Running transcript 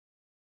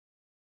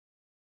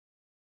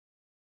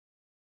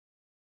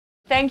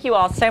Thank you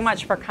all so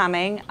much for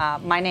coming.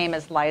 My name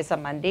is Liza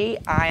Mundy.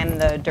 I am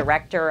the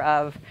director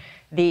of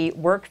the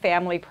Work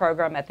Family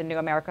program at the New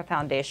America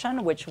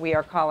Foundation, which we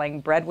are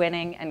calling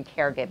Breadwinning and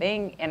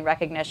Caregiving, in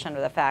recognition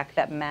of the fact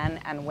that men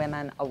and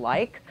women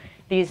alike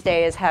these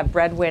days have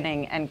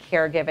breadwinning and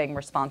caregiving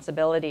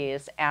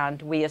responsibilities,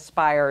 and we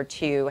aspire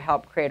to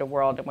help create a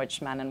world in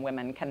which men and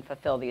women can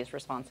fulfill these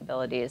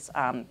responsibilities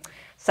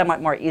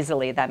somewhat more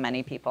easily than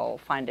many people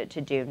find it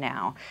to do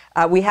now.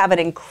 We have an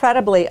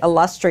incredibly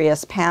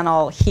illustrious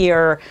panel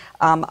here.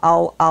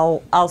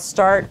 I'll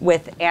start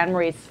with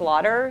Anne-Marie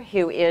Slaughter,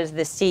 who is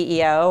the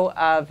CEO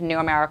of New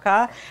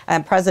America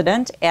and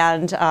president,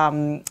 and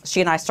she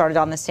and I started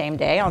on the same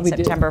day on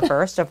September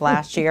 1st of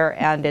last year,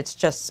 and it's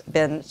just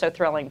been so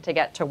thrilling to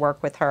get to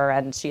work with her,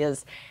 and she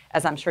is,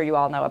 as I'm sure you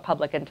all know, a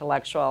public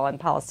intellectual and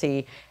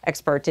policy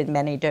expert in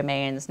many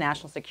domains,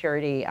 national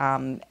security,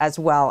 as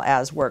well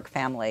as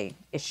work-family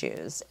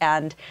issues.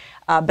 And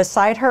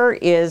beside her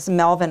is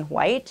Melvin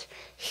White,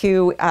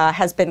 who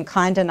has been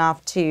kind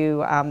enough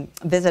to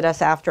visit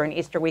us after an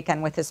Easter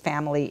weekend with his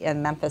family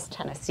in Memphis,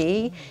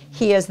 Tennessee.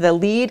 He is the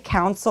lead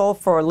counsel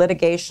for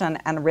litigation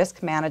and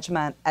risk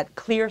management at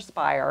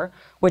ClearSpire,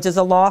 which is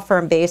a law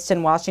firm based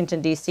in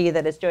Washington, D.C.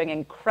 that is doing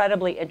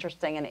incredibly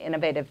interesting and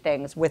innovative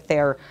things with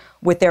their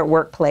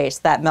workplace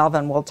that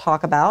Melvin will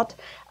talk about.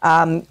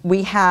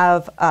 We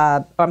have,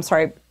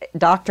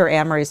 Dr.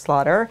 Anne-Marie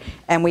Slaughter,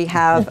 and we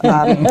have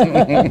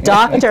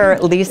Dr.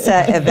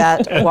 Lisa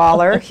Yvette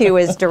Waller, who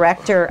is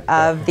director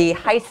of the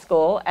high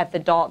school at the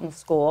Dalton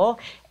School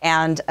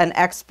and an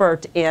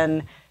expert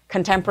in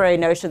contemporary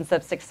notions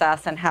of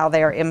success and how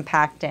they are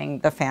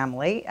impacting the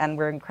family. And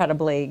we're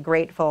incredibly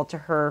grateful to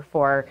her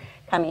for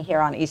coming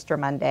here on Easter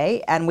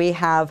Monday. And we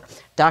have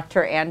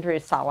Dr. Andrew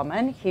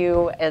Solomon,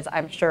 who, as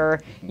I'm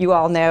sure you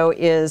all know,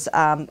 is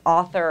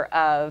author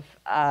of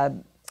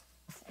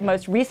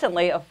most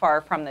recently of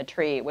Far From the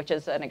Tree, which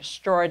is an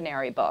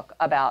extraordinary book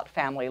about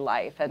family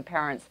life and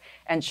parents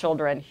and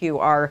children who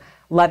are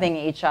loving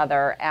each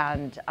other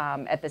and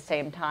at the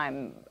same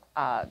time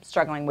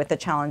struggling with the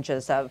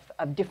challenges of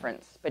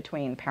difference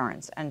between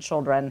parents and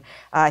children.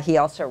 He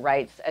also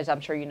writes, as I'm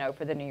sure you know,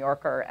 for The New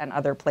Yorker and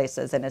other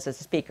places, and is a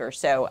speaker.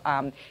 So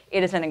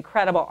it is an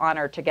incredible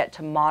honor to get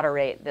to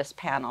moderate this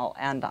panel,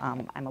 and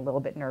I'm a little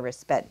bit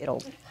nervous, but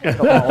it'll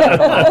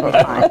all be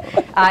fine.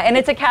 And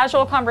it's a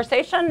casual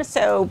conversation,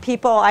 so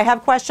I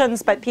have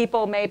questions, but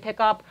people may pick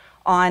up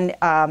on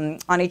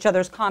each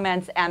other's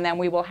comments, and then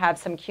we will have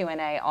some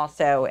Q&A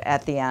also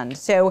at the end.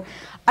 So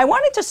I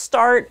wanted to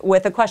start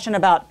with a question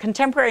about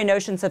contemporary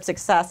notions of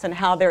success and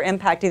how they're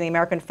impacting the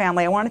American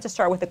family. I wanted to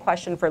start with a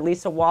question for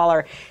Lisa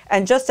Waller,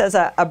 and just as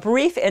a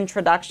brief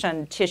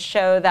introduction to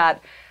show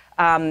that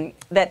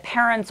that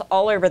parents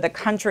all over the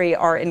country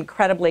are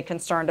incredibly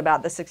concerned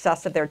about the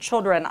success of their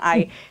children.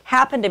 I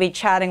happened to be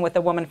chatting with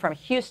a woman from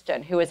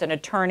Houston who is an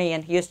attorney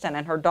in Houston,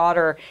 and her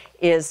daughter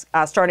is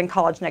starting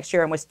college next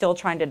year and was still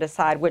trying to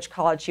decide which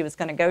college she was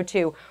going to go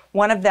to.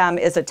 One of them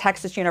is a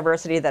Texas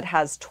university that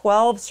has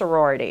 12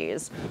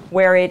 sororities,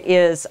 where it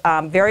is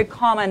very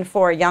common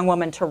for a young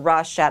woman to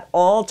rush at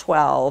all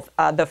 12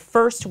 the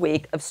first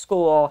week of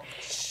school.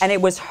 And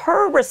it was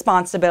her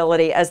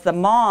responsibility as the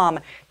mom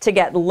to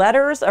get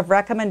letters of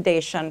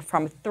recommendation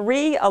from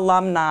 3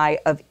 alumni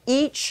of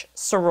each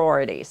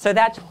sorority. So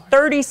that's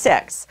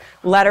 36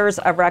 letters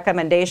of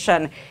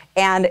recommendation,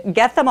 and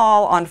get them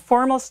all on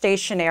formal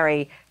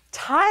stationery,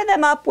 tie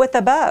them up with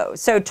a bow.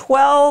 So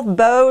 12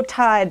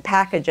 bow-tied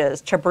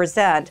packages to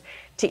present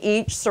to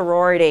each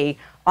sorority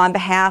on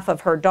behalf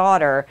of her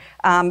daughter.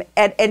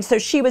 And so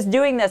she was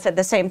doing this at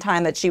the same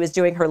time that she was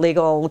doing her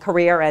legal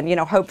career and,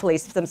 hopefully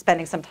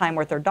spending some time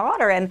with her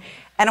daughter. And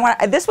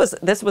this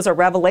was a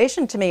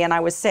revelation to me, and I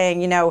was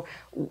saying,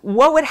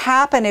 what would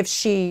happen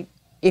if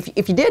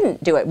you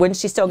didn't do it? Wouldn't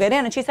she still get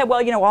in? And she said,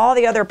 well, all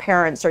the other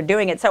parents are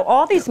doing it. So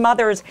all these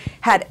mothers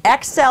had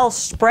Excel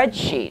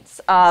spreadsheets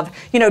of,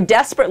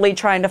 desperately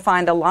trying to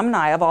find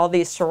alumni of all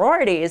these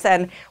sororities.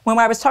 And when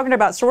I was talking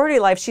about sorority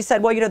life, she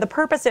said, well, the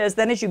purpose is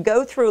then as you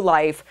go through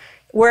life,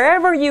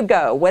 wherever you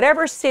go,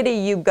 whatever city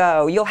you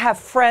go, you'll have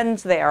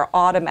friends there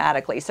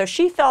automatically. So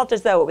she felt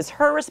as though it was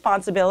her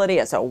responsibility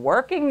as a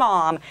working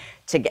mom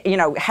to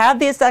have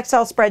this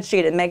Excel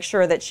spreadsheet and make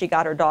sure that she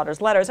got her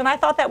daughter's letters. And I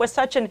thought that was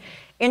such an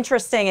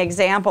interesting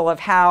example of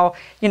how,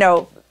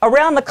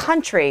 around the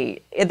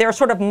country, there are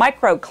sort of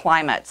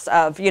microclimates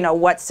of,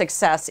 what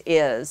success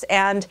is.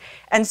 And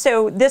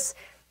so the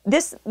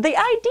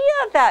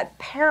idea that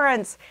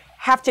parents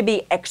have to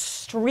be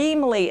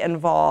extremely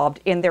involved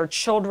in their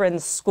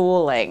children's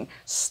schooling,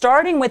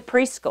 starting with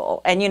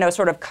preschool and,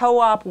 sort of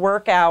co-op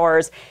work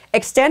hours,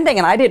 extending,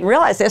 and I didn't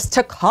realize this,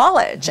 to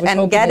college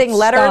and getting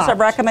letters of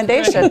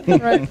recommendation.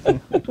 Right.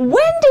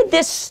 When did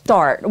this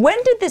start?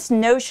 When did this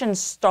notion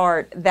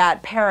start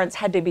that parents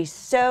had to be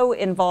so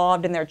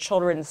involved in their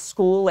children's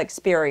school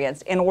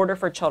experience in order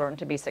for children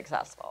to be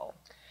successful?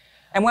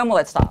 And when will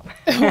it stop?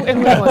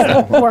 And when will it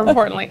stop, more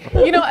importantly.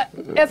 You know,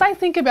 as I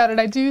think about it,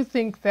 I do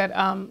think that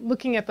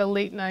looking at the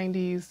late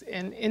 90s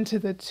and into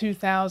the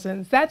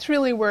 2000s, that's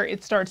really where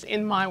it starts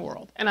in my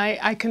world. And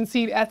I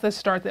concede at the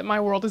start that my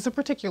world is a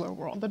particular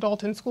world. The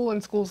Dalton School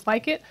and schools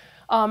like it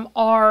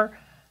are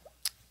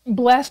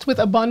blessed with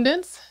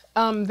abundance.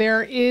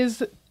 There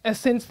is a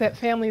sense that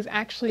families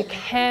actually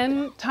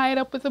can tie it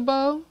up with a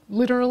bow,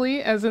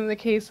 literally, as in the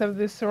case of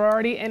this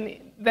sorority, and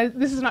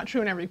this is not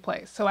true in every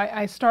place. So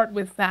I start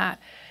with that.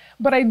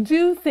 But I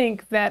do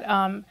think that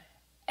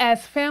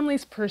as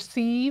families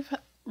perceive,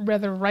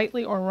 whether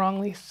rightly or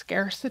wrongly,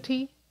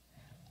 scarcity,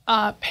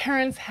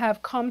 parents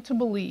have come to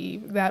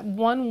believe that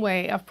one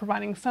way of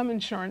providing some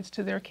insurance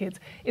to their kids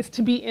is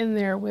to be in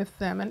there with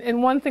them.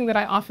 And one thing that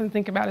I often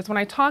think about is when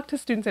I talk to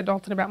students at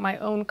Dalton about my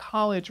own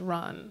college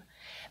run,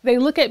 they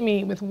look at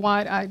me with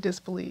wide-eyed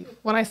disbelief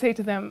when I say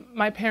to them,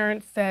 my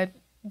parents said,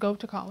 go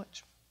to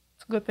college.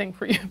 It's a good thing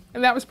for you.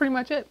 And that was pretty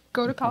much it.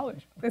 Go to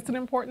college. It's an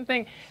important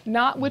thing.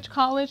 Not which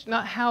college,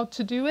 not how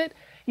to do it.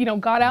 You know,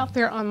 got out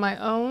there on my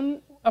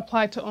own,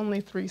 applied to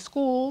only 3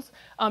 schools,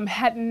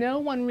 had no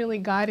one really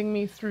guiding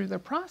me through the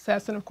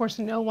process, and of course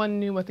no one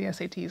knew what the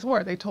SATs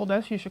were. They told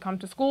us you should come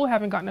to school,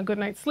 haven't gotten a good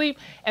night's sleep,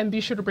 and be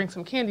sure to bring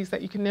some candies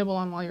that you can nibble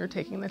on while you're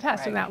taking the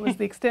test, and that was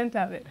the extent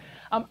of it.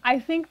 I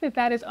think that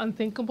that is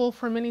unthinkable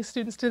for many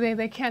students today.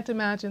 They can't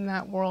imagine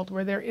that world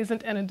where there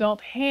isn't an adult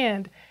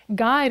hand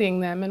guiding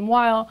them, and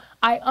while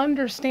I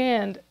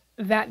understand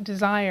that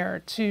desire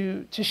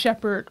to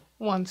shepherd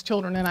one's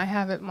children, and I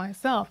have it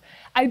myself,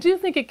 I do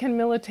think it can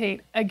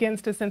militate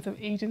against a sense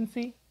of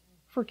agency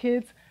for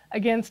kids,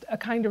 against a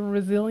kind of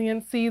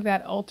resiliency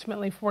that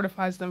ultimately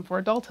fortifies them for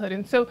adulthood.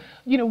 And so,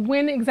 you know,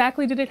 when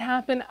exactly did it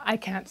happen? I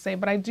can't say,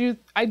 but I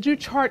do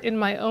chart in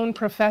my own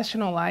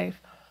professional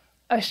life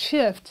a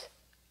shift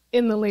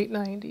in the late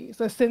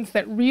 90s, a sense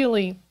that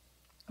really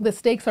the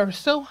stakes are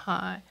so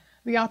high,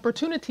 the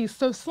opportunity is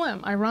so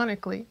slim,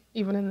 ironically,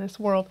 even in this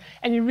world,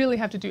 and you really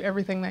have to do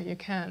everything that you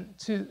can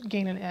to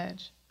gain an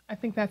edge. I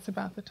think that's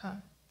about the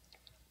time.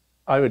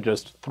 I would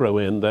just throw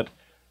in that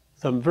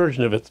some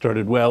version of it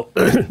started well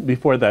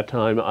before that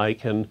time. I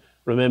can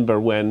remember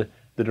when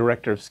the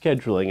director of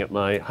scheduling at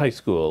my high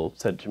school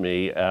said to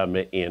me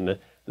in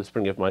the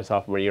spring of my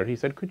sophomore year, he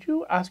said, could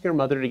you ask your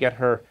mother to get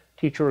her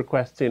teacher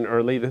requests in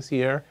early this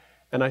year?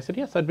 And I said,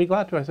 yes, I'd be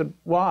glad to. I said,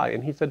 why?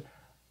 And he said,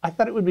 I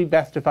thought it would be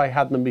best if I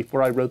had them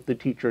before I wrote the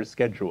teacher's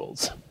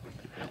schedules.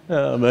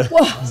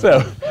 So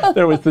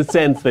there was the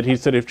sense that he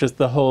sort of just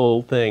the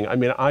whole thing. I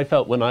mean, I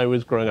felt when I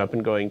was growing up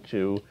and going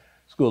to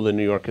school in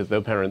New York as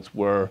though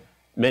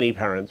many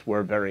parents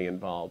were very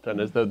involved,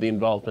 and as though the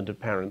involvement of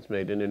parents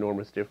made an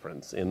enormous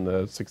difference in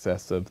the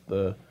success of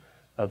the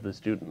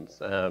students.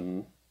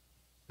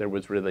 There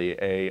was really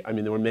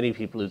there were many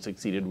people who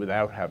succeeded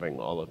without having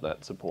all of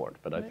that support,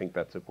 but I think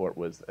that support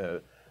was a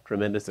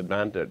tremendous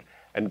advantage.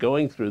 And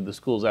going through the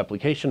school's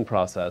application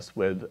process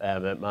with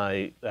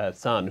my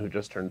son, who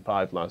just turned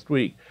 5 last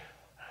week,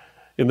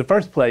 in the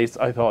first place,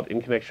 I thought,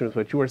 in connection with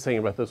what you were saying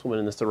about this woman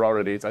in the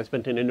sororities, I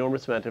spent an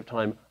enormous amount of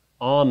time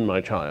on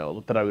my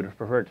child that I would have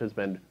preferred to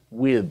spend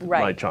with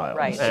my child.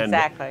 Right, and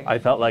exactly. I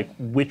felt like,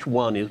 which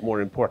one is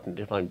more important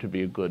if I'm to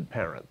be a good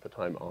parent, the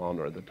time on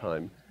or the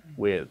time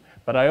with?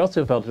 But I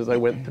also felt as I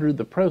went through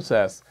the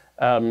process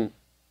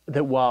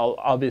that while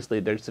obviously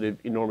there's sort of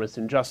enormous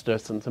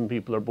injustice and some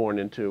people are born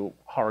into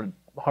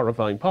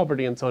horrifying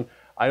poverty and so on,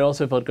 I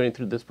also felt going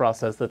through this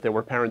process that there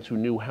were parents who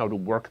knew how to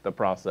work the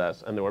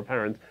process, and there were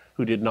parents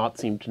who did not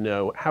seem to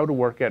know how to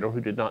work it, or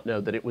who did not know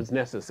that it was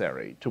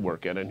necessary to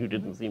work it, and who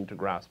didn't seem to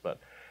grasp it.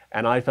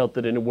 And I felt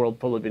that in a world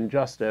full of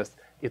injustice,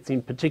 it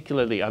seemed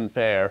particularly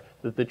unfair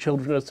that the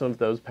children of some of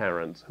those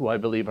parents, who I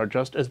believe are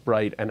just as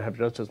bright and have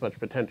just as much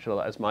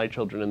potential as my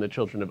children and the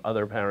children of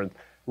other parents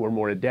who are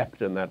more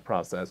adept in that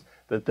process,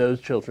 that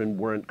those children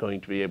weren't going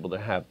to be able to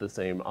have the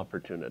same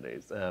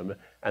opportunities.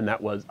 And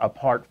that was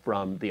apart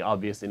from the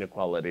obvious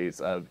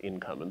inequalities of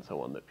income and so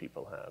on that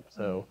people have.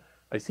 So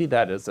I see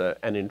that as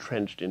an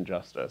entrenched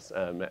injustice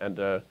and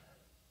a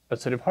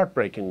sort of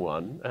heartbreaking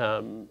one.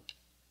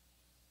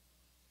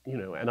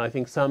 And I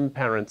think some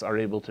parents are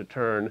able to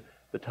turn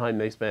the time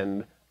they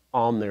spend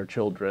on their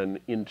children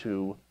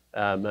into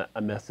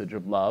a message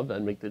of love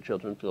and make the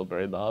children feel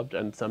very loved.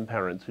 And some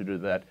parents who do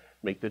that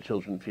make the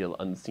children feel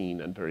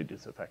unseen and very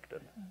disaffected.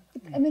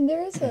 I mean,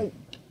 there's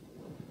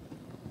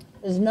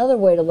another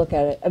way to look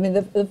at it. I mean,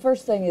 the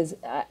first thing is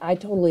I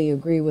totally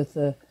agree with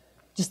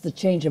just the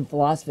change in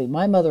philosophy.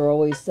 My mother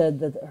always said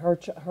that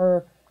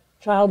her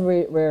child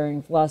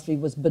rearing philosophy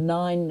was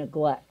benign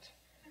neglect,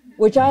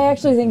 which I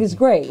actually think is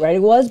great, right?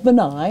 It was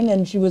benign,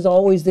 and she was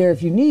always there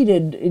if you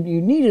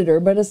needed her,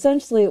 but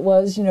essentially it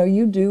was,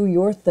 you do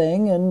your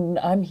thing, and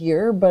I'm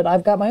here, but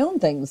I've got my own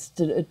things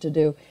to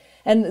do.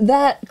 And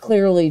that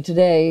clearly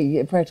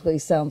today practically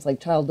sounds like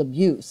child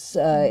abuse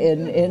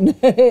in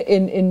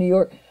New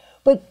York.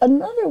 But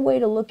another way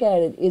to look at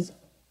it is,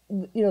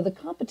 the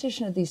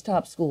competition at these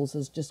top schools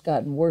has just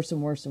gotten worse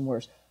and worse and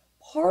worse,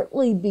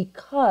 partly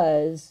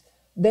because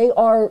they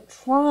are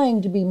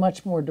trying to be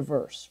much more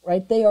diverse,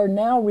 right? They are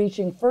now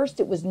reaching, first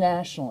it was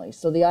nationally.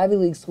 So the Ivy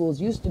League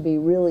schools used to be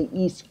really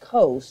East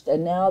Coast,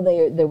 and now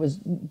there was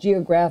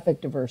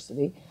geographic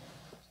diversity,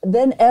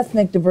 then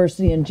ethnic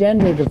diversity and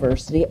gender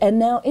diversity, and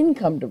now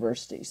income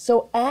diversity.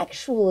 So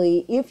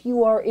actually, if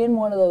you are in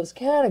one of those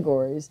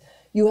categories,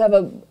 you have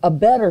a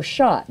better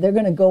shot. They're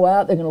going to go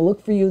out, they're going to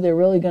look for you, they're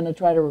really going to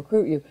try to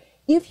recruit you.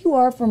 If you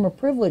are from a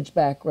privileged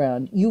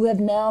background, you have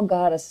now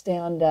got to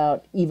stand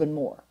out even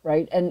more,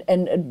 right? And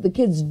the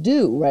kids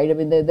do, right? I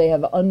mean, they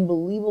have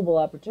unbelievable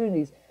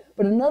opportunities.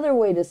 But another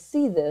way to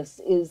see this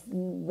is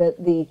that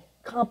the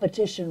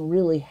competition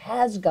really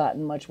has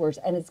gotten much worse,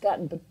 and it's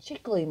gotten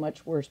particularly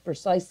much worse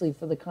precisely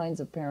for the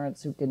kinds of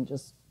parents who can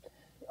just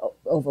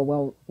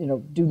overwhelm,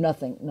 do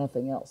nothing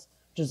else,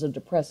 which is a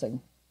depressing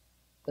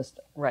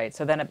vista. Right.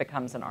 So then it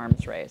becomes an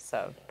arms race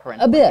of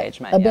parental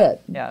engagement. A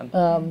bit.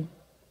 Yeah.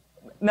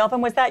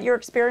 Melvin, was that your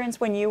experience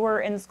when you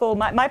were in school?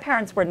 My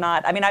parents were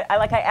not. I mean, I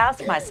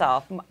asked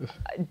myself,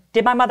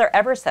 did my mother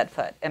ever set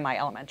foot in my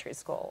elementary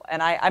school?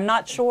 And I'm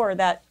not sure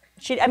that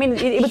she. I mean,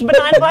 it was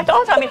benign neglect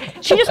all the time. I mean,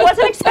 she just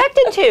wasn't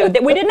expected to.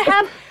 That we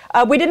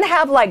didn't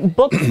have like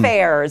book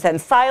fairs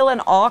and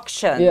silent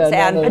auctions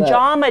and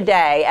pajama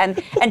day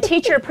and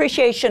teacher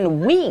appreciation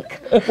week,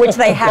 which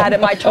they had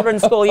at my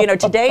children's school.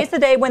 Today's the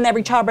day when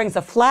every child brings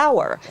a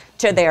flower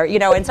to their,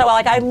 and so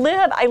like I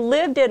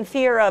lived in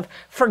fear of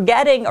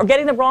forgetting or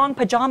getting the wrong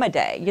pajama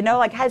day.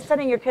 Like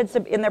sending your kids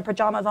in their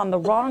pajamas on the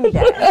wrong day.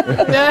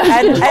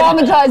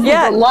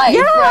 Traumatized for life.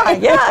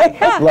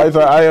 Yeah. Liza,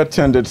 I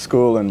attended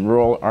school in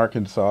rural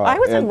Arkansas. I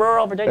was in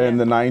rural Virginia. In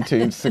the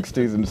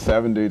 1960s and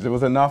 70s. It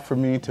was enough for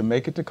me to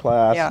make it to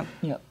class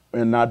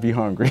and not be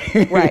hungry.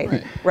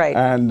 Right.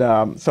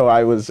 And so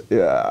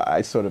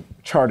I sort of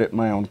charted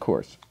my own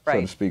course,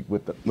 so to speak,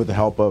 with the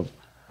help of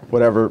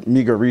whatever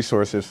meager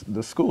resources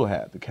the school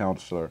had, the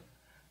counselor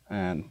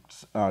and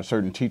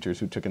certain teachers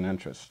who took an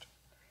interest.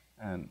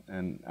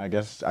 And I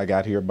guess I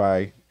got here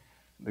by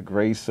the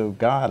grace of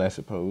God, I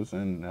suppose,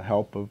 and the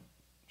help of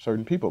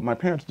certain people. My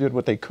parents did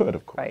what they could,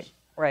 of course.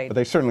 Right. But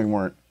they certainly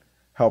weren't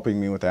helping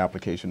me with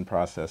application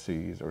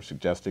processes or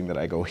suggesting that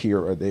I go here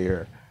or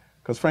there,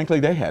 because frankly,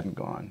 they hadn't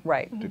gone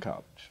to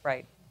college.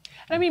 Right.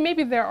 I mean,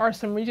 maybe there are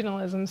some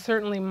regionalisms.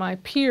 Certainly my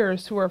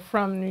peers who are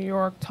from New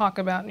York talk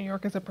about New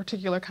York as a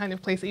particular kind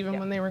of place, even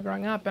when they were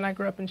growing up. And I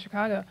grew up in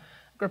Chicago,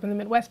 I grew up in the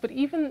Midwest. But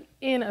even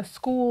in a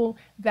school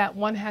that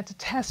one had to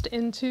test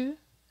into,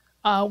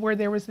 where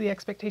there was the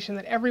expectation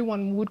that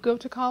everyone would go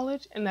to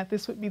college and that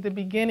this would be the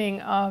beginning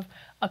of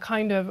a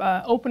kind of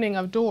opening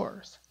of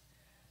doors.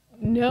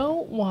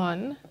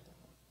 I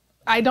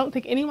don't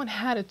think anyone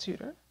had a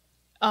tutor.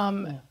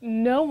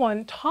 No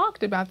one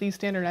talked about these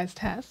standardized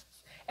tests.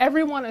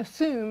 Everyone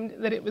assumed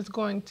that it was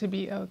going to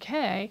be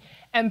okay.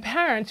 And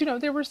parents,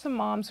 there were some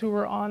moms who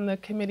were on the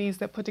committees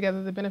that put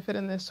together the benefit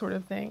in this sort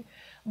of thing.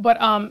 But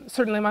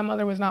certainly my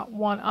mother was not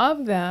one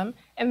of them.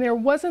 And there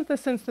wasn't the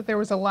sense that there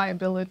was a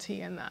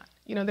liability in that.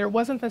 There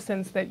wasn't the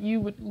sense that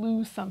you would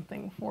lose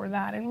something for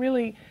that. And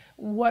really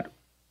what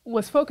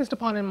was focused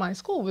upon in my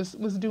school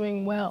was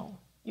doing well.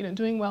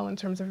 Doing well in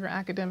terms of your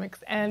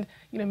academics and,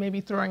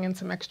 maybe throwing in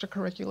some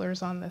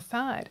extracurriculars on the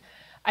side.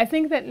 I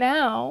think that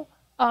now,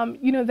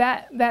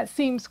 that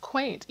seems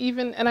quaint.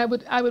 And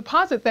I would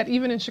posit that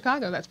even in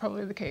Chicago, that's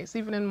probably the case.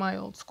 Even in my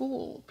old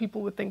school,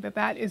 people would think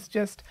that is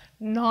just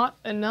not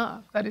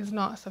enough. That is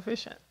not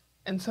sufficient.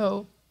 And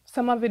so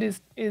some of it is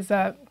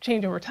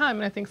change over time,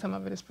 and I think some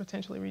of it is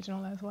potentially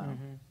regional as well.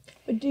 Mm-hmm.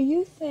 But do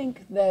you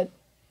think that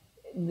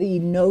the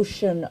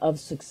notion of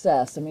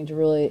success,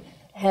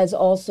 has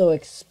also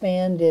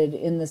expanded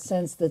in the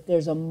sense that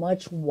there's a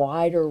much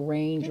wider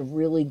range of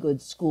really good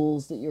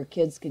schools that your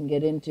kids can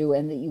get into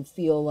and that you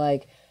feel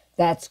like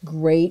that's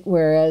great,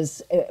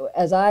 whereas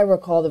as I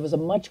recall there was a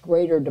much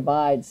greater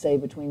divide, say,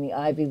 between the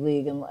Ivy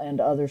League and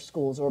other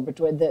schools, or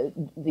between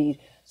the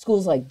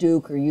schools like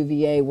Duke or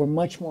UVA were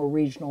much more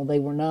regional. They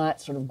were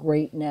not sort of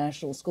great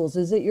national schools.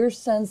 Is it your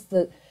sense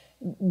that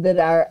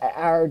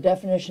our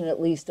definition,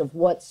 at least, of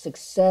what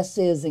success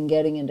is in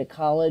getting into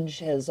college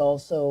has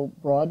also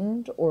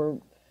broadened, or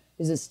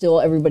is it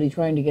still everybody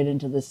trying to get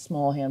into this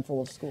small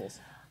handful of schools?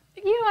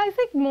 I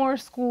think more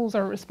schools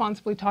are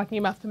responsibly talking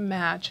about the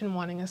match and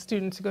wanting a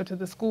student to go to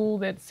the school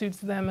that suits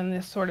them and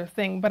this sort of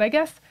thing. But I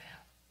guess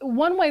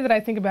one way that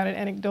I think about it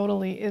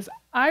anecdotally is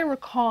I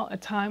recall a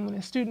time when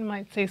a student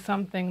might say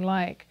something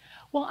like,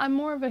 well, I'm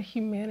more of a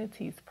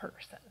humanities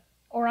person.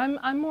 Or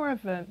I'm more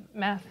of a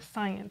math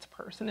science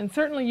person. And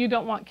certainly you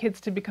don't want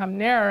kids to become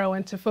narrow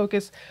and to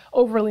focus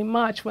overly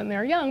much when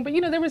they're young. But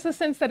there was a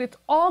sense that it's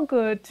all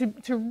good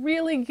to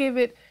really give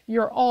it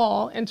your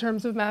all in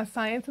terms of math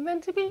science and then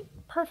to be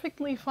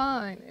perfectly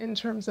fine in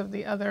terms of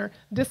the other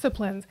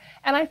disciplines.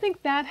 And I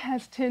think that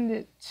has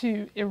tended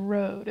to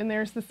erode. And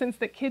there's the sense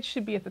that kids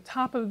should be at the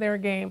top of their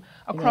game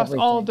across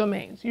all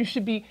domains. You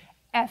should be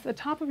at the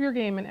top of your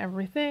game in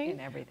everything.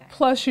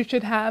 Plus you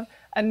should have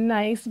a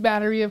nice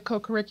battery of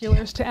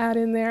co-curriculars to add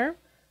in there.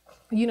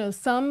 you know,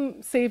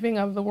 some saving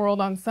of the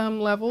world on some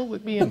level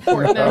would be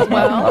important as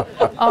well,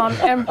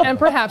 and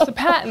perhaps a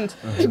patent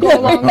to go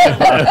along with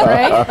that,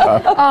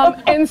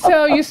 right? And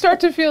so you start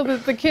to feel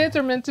that the kids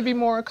are meant to be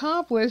more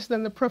accomplished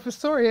than the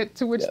professoriate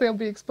to which they'll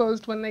be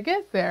exposed when they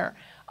get there.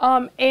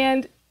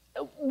 And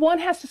one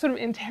has to sort of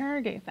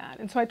interrogate that.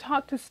 And so I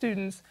talk to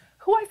students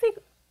who I think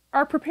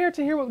are prepared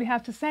to hear what we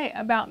have to say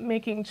about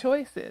making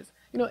choices.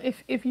 You know,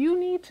 if you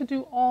need to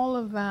do all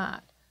of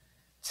that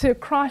to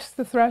cross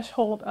the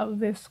threshold of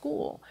this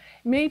school,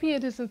 maybe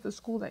it isn't the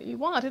school that you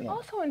want. And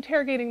also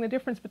interrogating the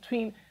difference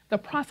between the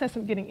process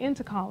of getting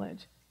into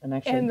college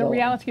and the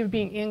reality of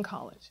being in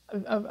college,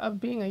 of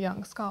being a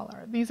young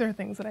scholar. These are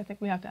things that I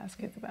think we have to ask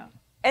kids about.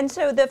 And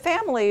so the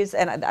families,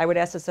 and I would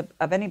ask this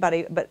of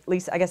anybody, but at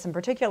least I guess in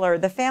particular,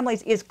 the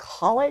families, is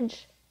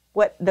college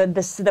what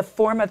the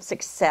form of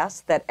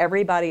success that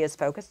everybody is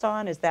focused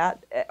on? Is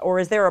that, or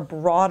is there a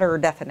broader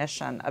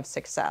definition of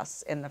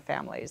success in the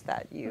families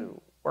that you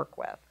work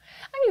with?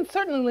 I mean,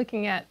 certainly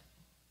looking at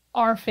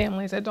our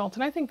families at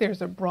Dalton, I think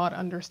there's a broad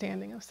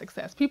understanding of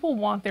success. People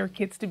want their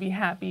kids to be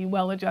happy,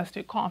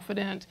 well-adjusted,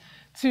 confident,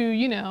 to,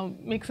 you know,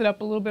 mix it up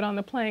a little bit on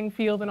the playing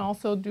field and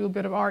also do a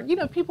bit of art. You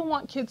know, people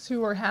want kids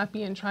who are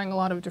happy and trying a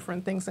lot of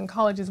different things, and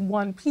college is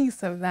one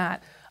piece of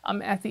that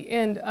at the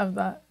end of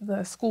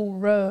the school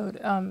road,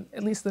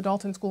 at least the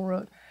Dalton School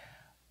Road.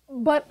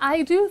 But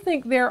I do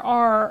think there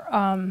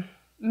are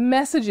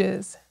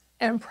messages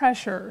and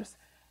pressures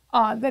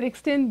that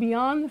extend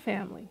beyond the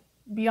family,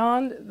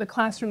 beyond the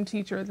classroom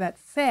teacher, that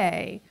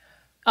say,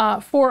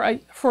 for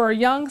a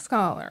young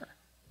scholar,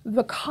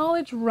 the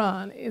college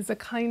run is a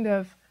kind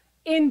of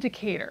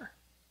indicator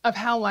of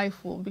how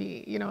life will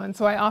be, you know. And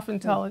so I often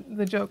tell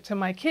the joke to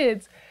my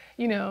kids,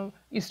 you know,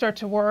 you start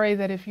to worry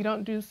that if you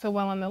don't do so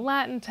well on the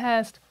Latin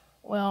test,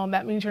 well,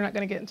 that means you're not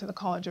going to get into the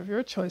college of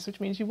your choice, which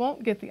means you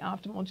won't get the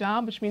optimal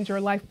job, which means your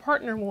life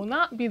partner will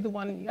not be the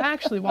one you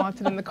actually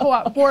wanted, and the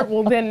co-op board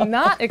will then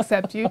not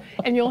accept you,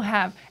 and you'll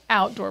have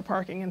outdoor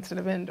parking instead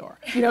of indoor.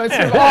 You know, it's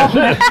sort of all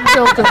built.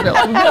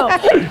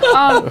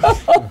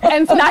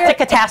 And so not to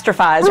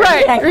catastrophize.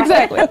 Right,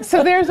 exactly.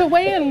 So there's a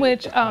way in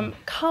which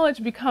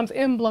college becomes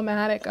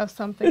emblematic of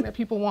something that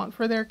people want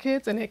for their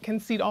kids, and it can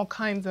seed all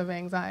kinds of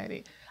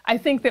anxiety. I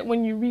think that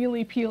when you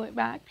really peel it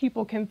back,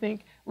 people can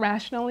think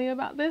rationally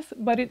about this,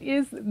 but it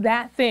is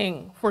that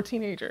thing for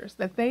teenagers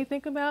that they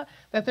think about,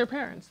 that their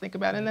parents think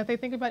about, and that they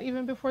think about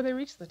even before they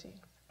reach the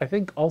teens. I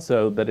think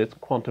also that it's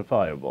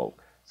quantifiable.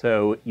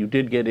 So you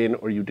did get in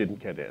or you didn't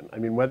get in. I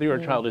mean, whether your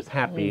child is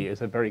happy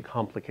is a very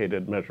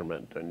complicated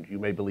measurement, and you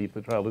may believe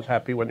the child is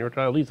happy when your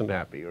child isn't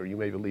happy, or you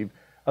may believe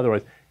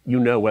otherwise. You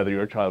know whether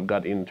your child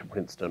got into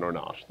Princeton or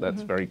not.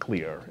 That's very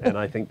clear. And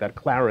I think that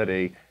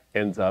clarity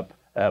ends up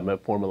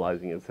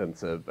formalizing a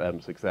sense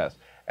of success.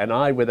 And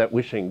I, without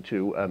wishing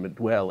to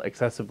dwell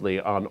excessively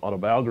on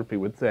autobiography,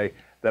 would say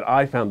that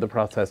I found the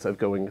process of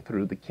going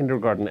through the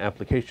kindergarten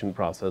application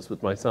process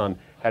with my son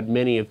had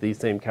many of these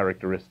same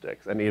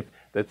characteristics. And if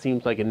that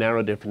seems like a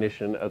narrow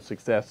definition of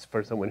success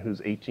for someone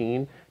who's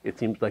 18, it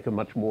seems like a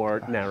much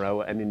more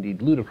narrow and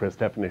indeed ludicrous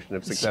definition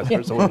of success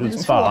for someone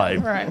who's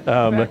 5. Right,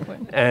 exactly.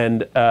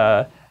 And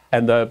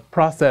the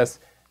process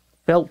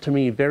felt to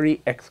me very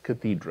ex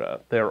cathedra.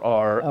 There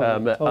are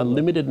a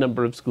limited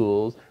number of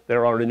schools.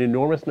 There are an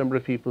enormous number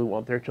of people who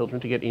want their children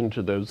to get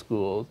into those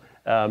schools.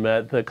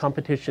 The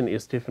competition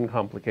is stiff and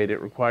complicated.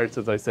 It requires,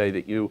 as I say,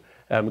 that you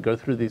go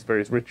through these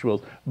various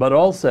rituals, but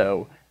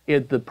also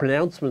the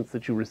pronouncements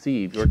that you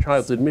receive, your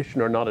child's admission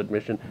or not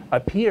admission,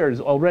 appears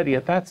already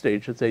at that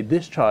stage to say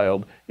this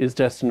child is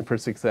destined for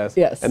success,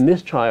 and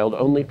this child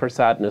only for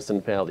sadness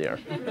and failure.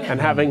 And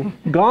having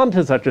gone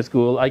to such a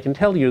school, I can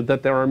tell you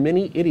that there are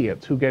many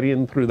idiots who get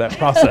in through that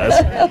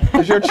process.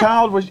 Is your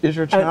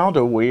child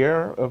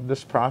aware of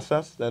this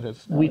process? That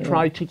is. We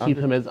tried to keep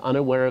him as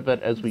unaware of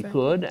it as we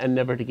could, and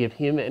never to give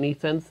him any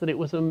sense that it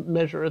was a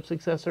measure of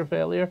success or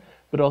failure,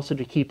 but also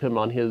to keep him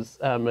on his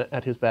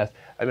at his best.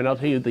 I mean, I'll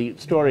tell you the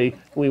story.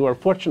 We were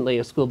fortunately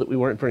a school that we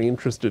weren't very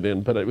interested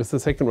in, but it was the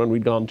second one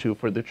we'd gone to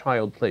for the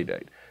child play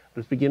date.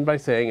 Let's begin by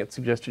saying it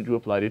suggested you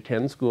apply to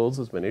 10 schools,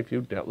 as many of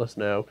you doubtless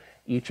know.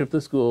 Each of the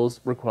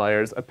schools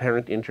requires a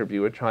parent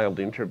interview, a child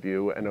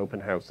interview, an open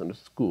house, and a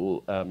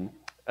school,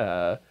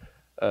 a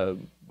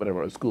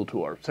school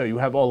tour. So you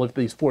have all of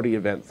these 40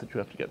 events that you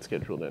have to get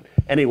scheduled in.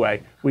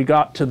 Anyway, we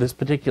got to this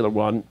particular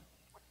one.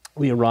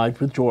 We arrived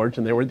with George,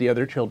 and there were the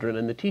other children,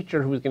 and the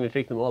teacher who was going to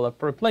take them all up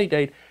for a play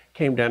date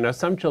came down. Now,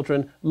 some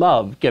children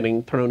love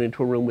getting thrown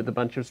into a room with a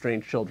bunch of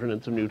strange children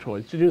and some new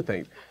toys to do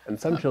things, and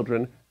some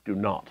children do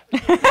not.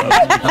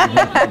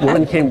 A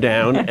woman came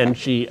down, and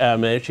she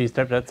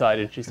stepped outside,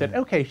 and she said,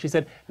 okay, she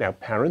said, now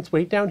parents,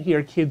 wait down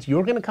here, kids,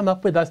 you're going to come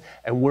up with us,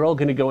 and we're all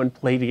going to go and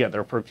play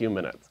together for a few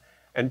minutes.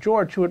 And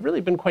George, who had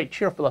really been quite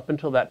cheerful up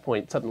until that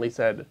point, suddenly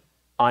said,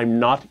 I'm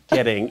not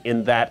getting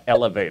in that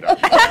elevator.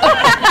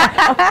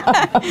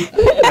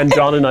 And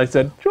John and I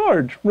said,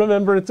 George,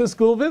 remember it's a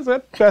school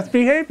visit, best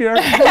behavior.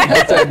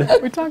 I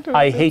said,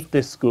 I hate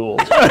this school.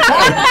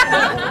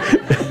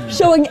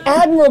 showing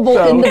admirable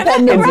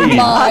independence of Indeed,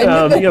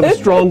 mind. you have a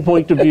strong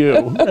point of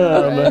view.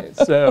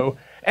 So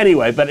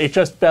anyway, but it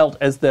just felt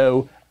as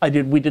though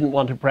we didn't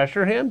want to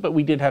pressure him, but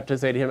we did have to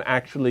say to him,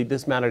 actually,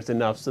 this matters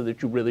enough so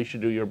that you really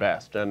should do your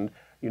best. And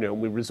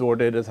we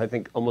resorted, as I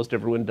think almost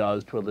everyone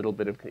does, to a little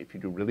bit of, if you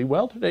do really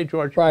well today,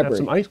 George, you can have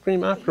some ice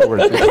cream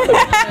afterwards.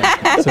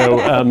 So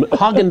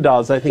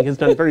Haagen-Dazs, I think, has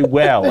done very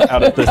well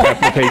out of this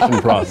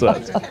application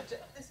process.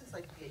 This is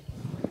like big.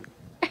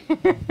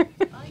 There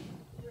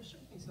are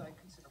certain things that I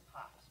consider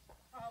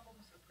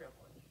problems or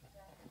privilege.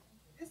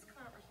 This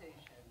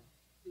conversation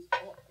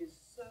is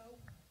so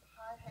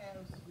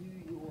hothouse New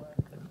York,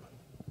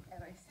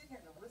 and I sit here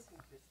and I listen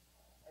to this,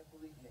 and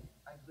believe me,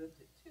 I've lived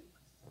it too,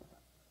 because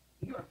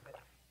it's New York, but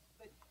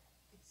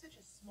it's such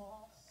a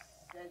small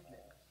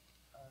segment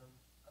of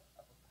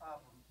a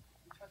problem.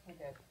 You're talking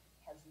about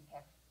has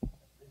impact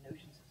the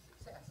notions of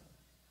success.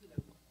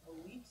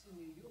 Elites in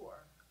New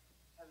York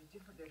have a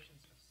different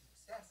notions of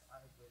success, I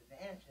would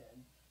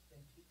imagine, than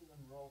people in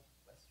rural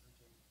West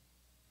Virginia.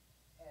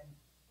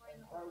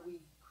 And are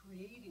we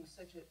creating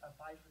such a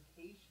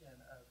bifurcation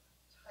of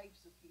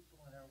types of people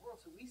in our world?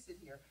 So we sit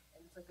here,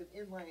 and it's like an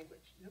in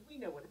language. We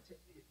know what it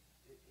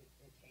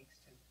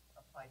takes to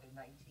apply to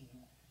 19,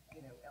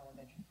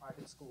 elementary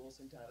private schools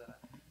and da-da-da.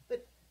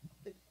 But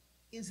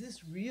is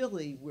this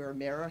really where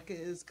America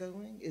is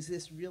going? Is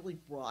this really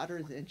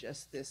broader than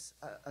just this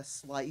a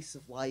slice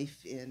of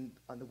life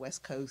on the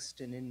West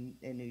Coast and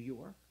in New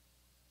York?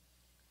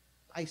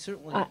 I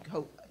certainly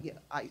hope. Yeah,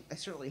 I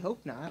certainly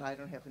hope not. I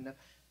don't have enough.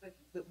 But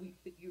we're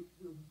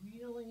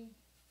really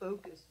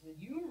focused in a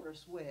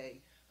humorous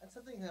way on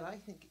something that I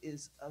think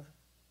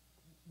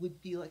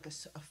would be like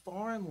a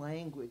foreign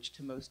language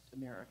to most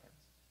Americans.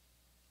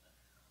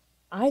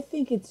 I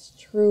think it's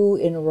true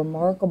in a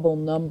remarkable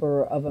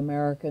number of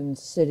American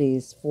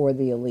cities for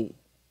the elite.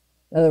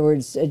 In other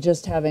words,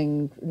 just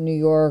having New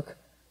York,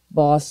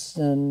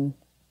 Boston,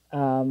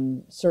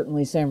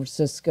 certainly San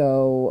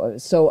Francisco.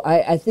 So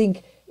I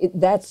think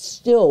that's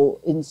still,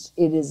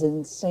 it is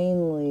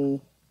insanely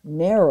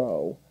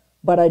narrow,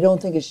 but I don't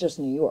think it's just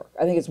New York.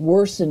 I think it's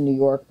worse in New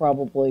York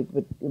probably,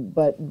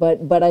 but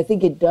I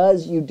think it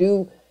does,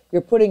 you're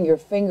putting your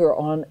finger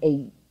on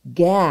a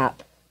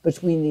gap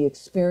between the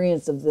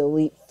experience of the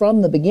elite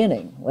from the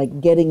beginning,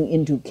 like getting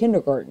into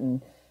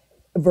kindergarten,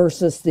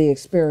 versus the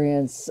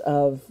experience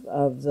of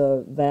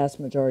the vast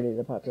majority of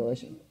the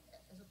population.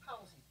 As a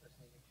policy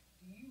person,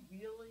 do you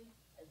really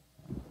think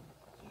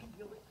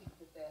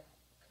that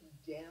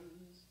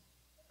condemns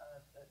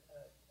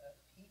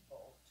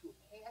people to a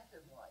path in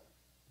life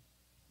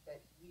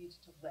that leads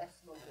to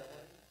less mobility,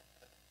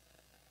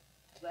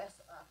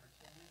 less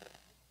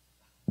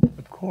opportunity?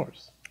 Of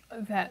course.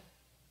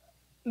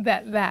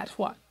 That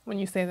what? When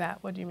you say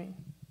that, what do you mean?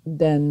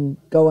 Than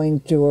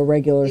going to a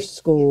regular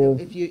school.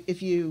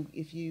 If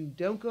you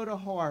don't go to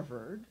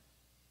Harvard,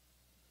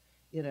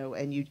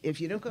 and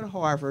if you don't go to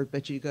Harvard,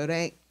 but you go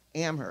to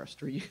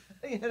Amherst, or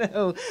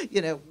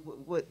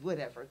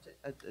whatever,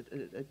 a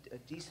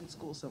decent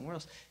school somewhere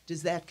else,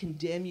 does that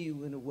condemn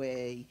you in a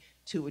way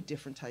to a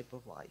different type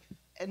of life?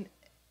 And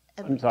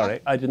I'm sorry,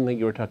 I didn't think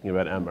you were talking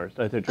about Amherst.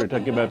 I thought you were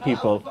talking about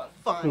people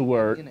who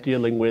were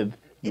dealing with.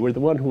 You were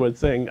the one who was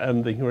saying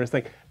the humorous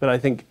thing, but I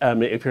think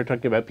if you're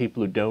talking about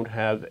people who don't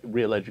have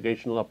real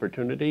educational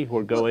opportunity, who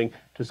are going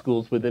to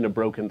schools within a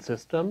broken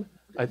system,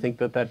 I think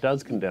that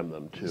does condemn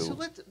them to.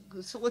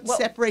 So let's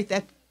separate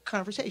that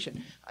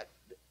conversation.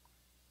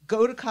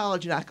 Go to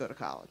college, not go to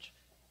college.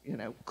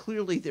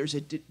 Clearly there's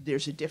a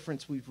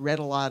difference. We've read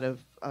a lot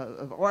of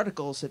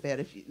articles about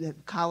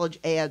that college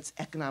adds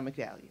economic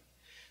value,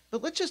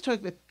 but let's just talk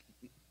about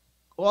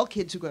all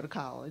kids who go to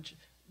college.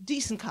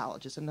 Decent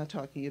colleges. I'm not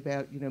talking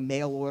about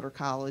mail order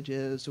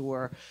colleges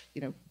or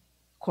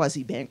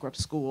quasi-bankrupt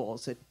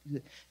schools. That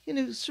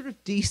sort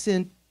of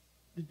decent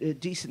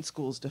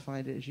schools,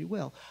 define it as you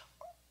will.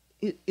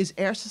 Is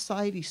our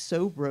society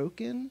so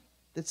broken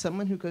that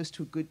someone who goes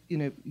to a good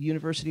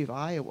University of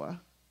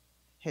Iowa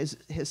has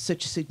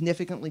such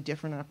significantly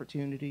different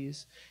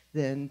opportunities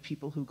than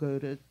people who go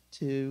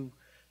to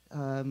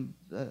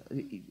the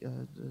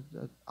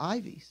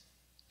Ivies?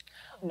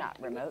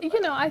 Not remotely.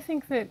 I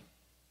think that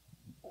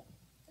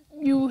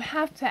you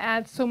have to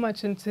add so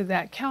much into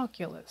that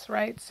calculus,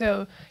 right?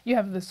 So you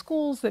have the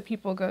schools that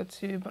people go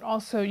to, but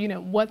also,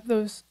 what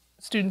those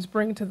students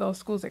bring to those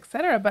schools, et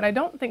cetera. But I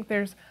don't think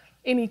there's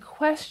any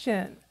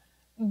question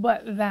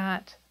but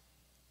that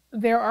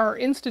there are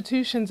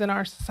institutions in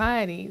our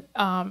society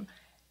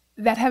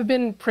that have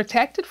been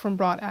protected from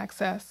broad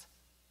access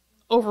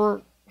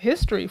over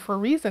history for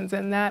reasons,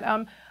 and that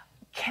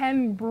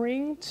can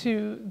bring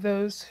to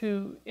those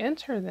who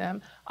enter them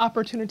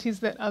opportunities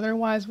that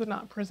otherwise would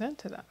not present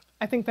to them.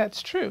 I think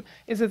that's true.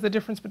 Is it the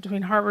difference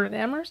between Harvard and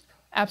Amherst?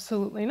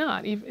 Absolutely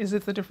not. Is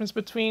it the difference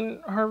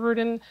between Harvard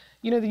and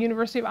the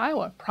University of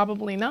Iowa?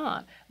 Probably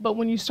not. But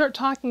when you start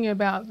talking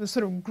about the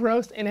sort of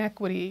gross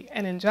inequity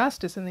and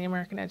injustice in the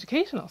American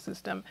educational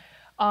system,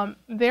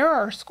 there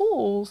are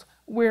schools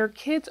where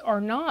kids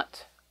are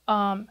not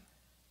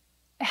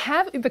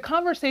the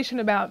conversation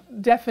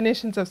about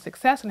definitions of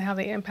success and how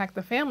they impact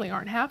the family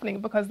aren't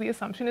happening, because the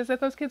assumption is that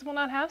those kids will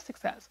not have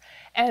success.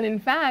 And in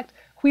fact,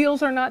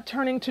 wheels are not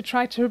turning to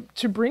try to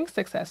bring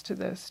success to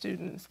those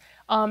students.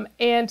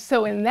 And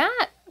so in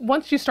that,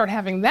 once you start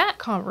having that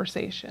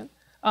conversation,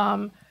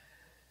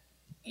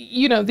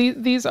 you know,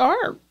 these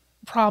are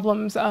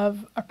problems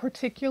of a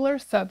particular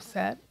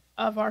subset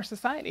of our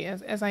society,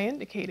 as I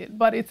indicated.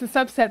 But it's a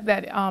subset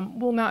that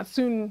will not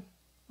soon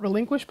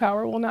relinquish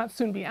power, will not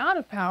soon be out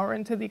of power,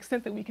 and to the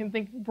extent that we can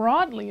think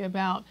broadly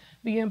about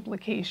the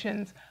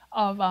implications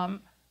of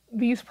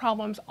these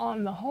problems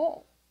on the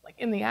whole, like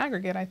in the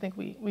aggregate, I think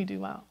we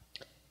do well.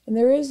 And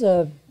there is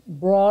a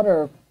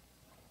broader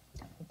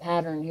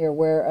pattern here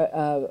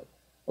where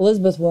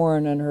Elizabeth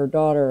Warren and her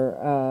daughter,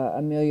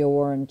 Amelia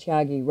Warren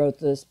Tyagi, wrote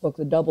this book,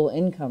 The Double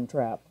Income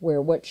Trap,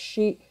 where what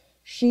she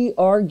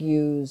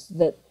argues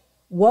that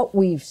what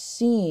we've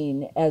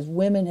seen as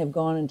women have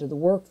gone into the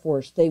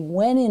workforce, they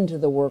went into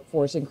the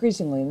workforce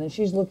increasingly, and then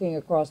she's looking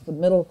across the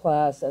middle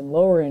class and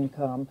lower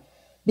income,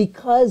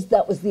 because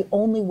that was the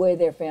only way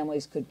their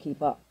families could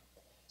keep up.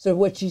 So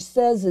what she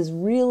says is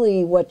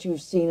really what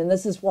you've seen, and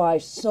this is why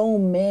so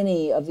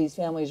many of these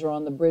families are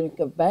on the brink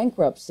of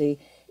bankruptcy.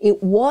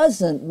 It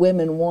wasn't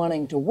women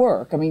wanting to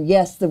work. I mean,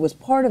 yes, there was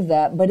part of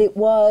that, but it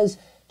was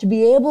to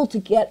be able to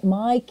get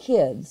my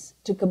kids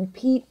to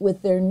compete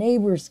with their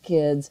neighbors'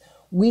 kids.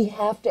 We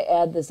have to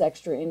add this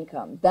extra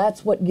income.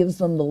 That's what gives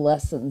them the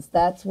lessons.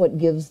 That's what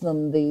gives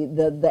them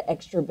the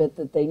extra bit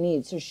that they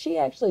need. So she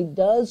actually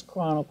does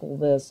chronicle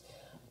this,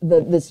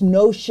 this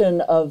notion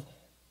of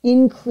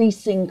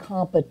increasing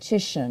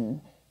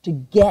competition to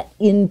get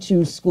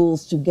into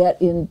schools, to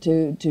get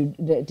into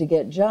to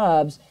get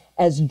jobs,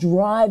 as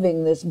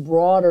driving this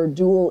broader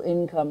dual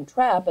income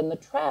trap. And the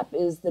trap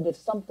is that if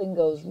something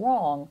goes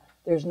wrong,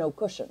 there's no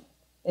cushion.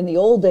 In the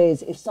old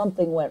days, if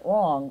something went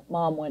wrong,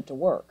 mom went to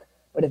work.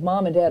 But if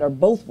mom and dad are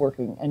both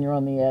working and you're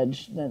on the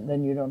edge,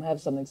 then you don't have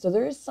something. So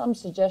there is some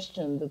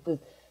suggestion that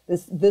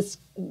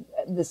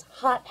this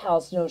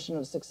hothouse notion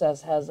of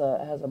success has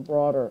a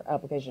broader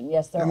application.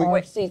 Yes, there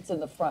are seats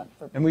in the front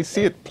for people. And we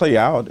see it play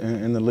out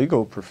in the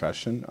legal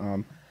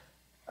profession.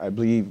 I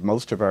believe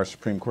most of our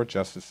Supreme Court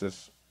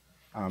justices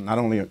not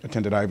only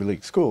attended Ivy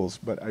League schools,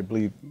 but I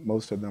believe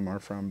most of them are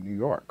from New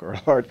York,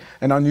 or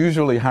an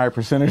unusually high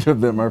percentage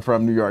of them are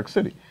from New York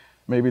City.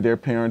 Maybe their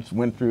parents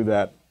went through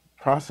that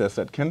process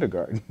at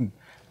kindergarten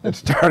that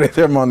started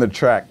them on the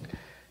track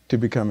to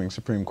becoming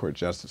Supreme Court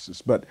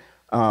justices. But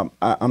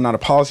I'm not a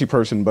policy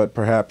person, but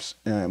perhaps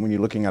when you're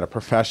looking at a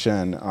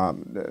profession,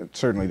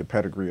 certainly the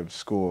pedigree of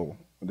school,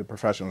 the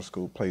professional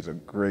school, plays a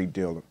great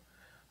deal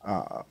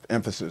of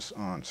emphasis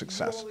on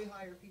success. Do you only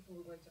hire people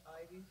who went to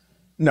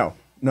Ivies?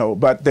 No,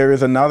 but there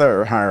is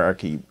another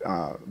hierarchy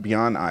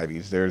beyond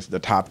Ivies. There's the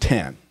top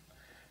 10,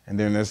 and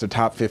then there's the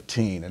top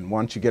 15. And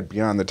once you get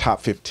beyond the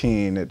top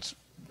 15, it's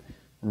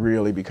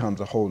really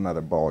becomes a whole nother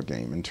ball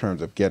game in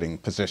terms of getting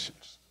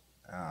positions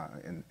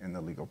in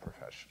the legal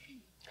profession.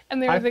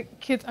 And there are the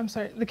kids,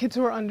 the kids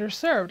who are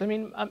underserved. I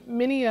mean,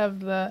 many of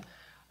the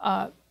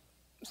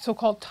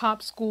so-called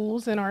top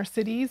schools in our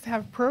cities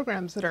have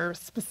programs that are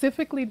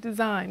specifically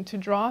designed to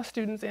draw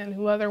students in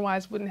who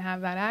otherwise wouldn't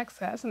have that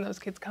access. And those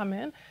kids come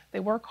in,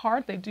 they work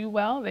hard, they do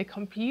well, they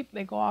compete,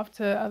 they go off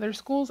to other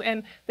schools,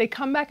 and they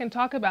come back and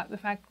talk about the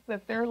fact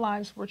that their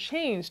lives were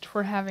changed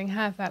for having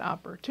had that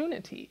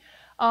opportunity.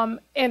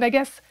 And I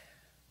guess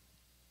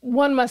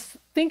one must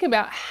think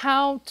about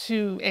how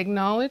to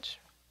acknowledge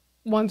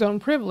one's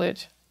own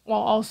privilege while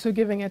also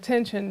giving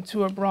attention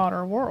to a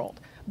broader world.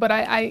 But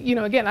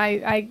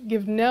I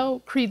give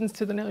no credence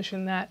to the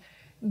notion that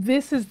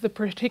this is the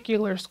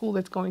particular school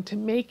that's going to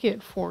make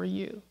it for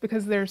you,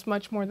 because there's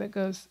much more that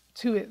goes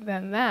to it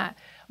than that.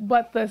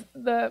 But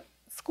the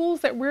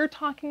schools that we're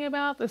talking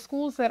about, the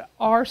schools that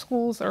our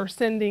schools are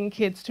sending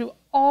kids to,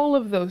 all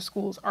of those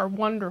schools are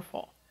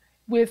wonderful,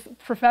 with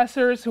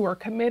professors who are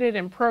committed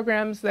and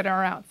programs that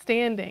are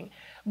outstanding.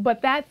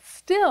 But that's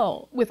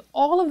still, with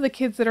all of the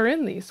kids that are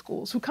in these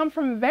schools, who come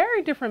from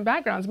very different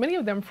backgrounds, many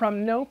of them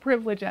from no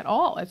privilege at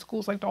all at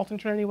schools like Dalton,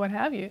 Trinity, what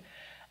have you,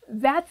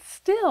 that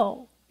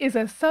still is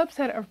a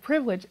subset of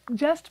privilege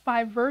just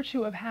by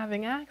virtue of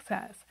having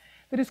access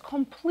that is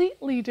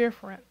completely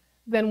different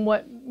than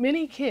what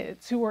many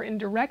kids who are in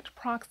direct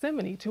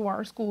proximity to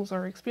our schools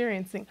are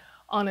experiencing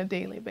on a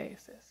daily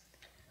basis.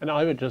 And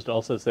I would just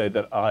also say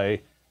that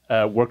I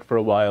worked for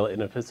a while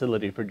in a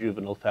facility for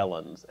juvenile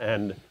felons,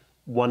 and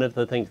one of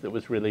the things that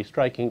was really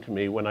striking to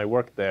me when I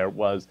worked there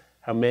was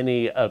how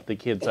many of the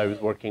kids I was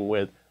working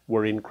with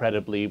were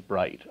incredibly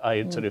bright. I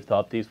had sort of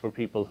thought these were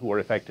people who were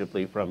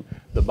effectively from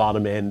the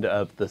bottom end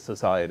of the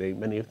society.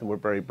 Many of them were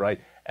very bright,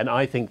 and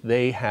I think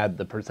they had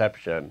the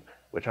perception,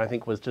 which I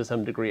think was to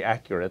some degree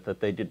accurate,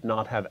 that they did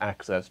not have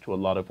access to a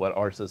lot of what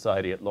our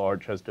society at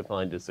large has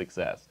defined as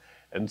success.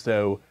 And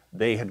so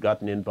they had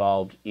gotten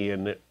involved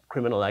in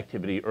criminal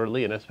activity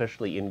early, and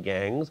especially in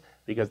gangs,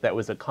 because that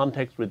was a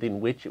context within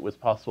which it was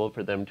possible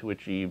for them to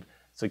achieve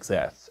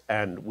success.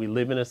 And we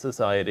live in a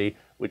society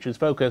which is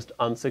focused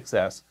on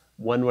success,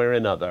 one way or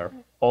another,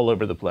 all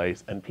over the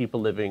place, and people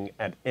living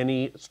at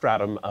any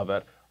stratum of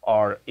it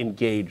are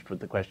engaged with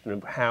the question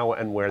of how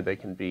and where they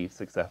can be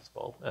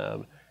successful.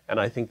 And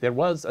I think there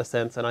was a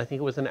sense, and I think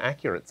it was an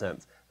accurate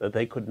sense, that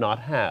they could not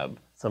have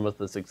some of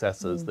the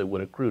successes that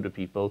would accrue to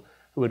people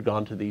who had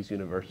gone to these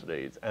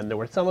universities. And there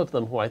were some of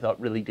them who I thought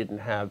really didn't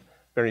have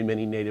very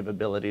many native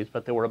abilities,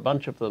 but there were a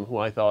bunch of them who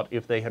I thought,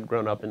 if they had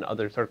grown up in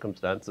other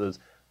circumstances,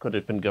 could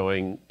have been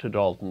going to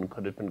Dalton,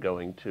 could have been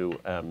going to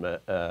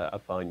a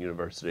fine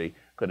university,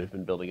 could have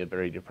been building a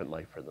very different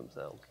life for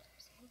themselves.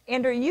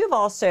 Andrew, you've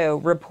also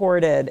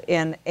reported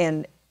in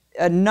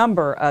a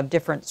number of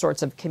different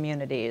sorts of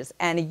communities,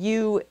 and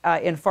you,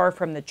 in Far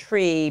From the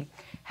Tree,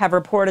 have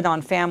reported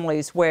on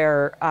families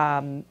where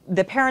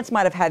the parents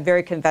might have had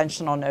very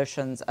conventional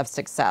notions of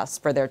success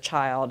for their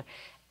child,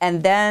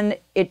 and then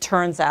it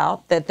turns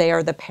out that they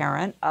are the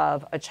parent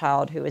of a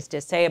child who is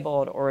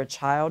disabled, or a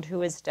child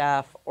who is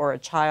deaf, or a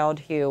child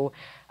who,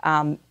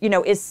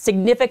 is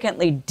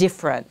significantly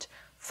different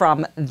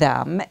from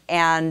them,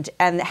 and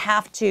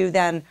have to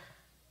then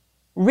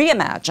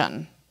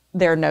reimagine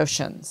their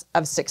notions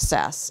of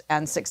success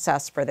and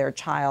success for their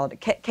child.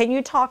 Can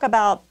you talk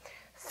about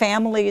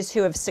families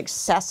who have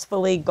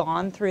successfully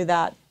gone through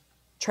that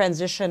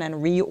transition and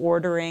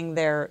reordering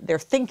their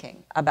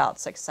thinking about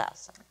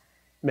success?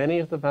 Many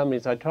of the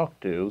families I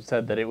talked to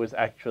said that it was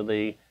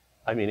actually,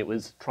 it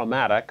was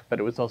traumatic, but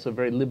it was also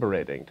very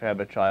liberating to have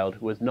a child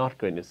who was not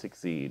going to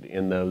succeed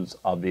in those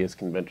obvious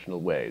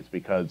conventional ways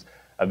because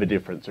of a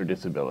difference or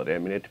disability.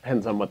 It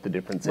depends on what the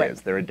difference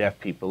is. There are deaf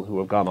people who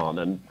have gone on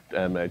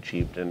and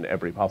achieved in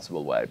every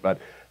possible way, but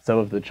some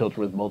of the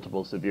children with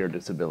multiple severe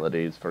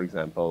disabilities, for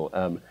example,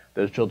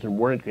 those children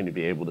weren't going to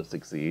be able to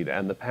succeed,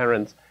 and the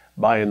parents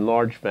by and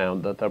large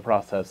found that the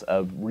process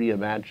of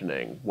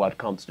reimagining what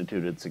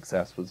constituted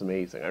success was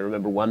amazing. I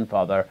remember one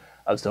father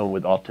of someone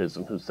with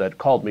autism who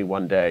called me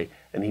one day,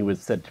 and he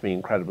said to me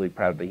incredibly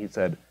proudly, he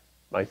said,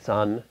 "My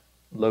son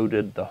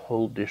loaded the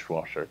whole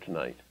dishwasher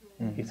tonight."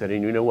 He said,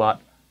 "And you know what?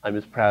 I'm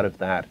as proud of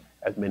that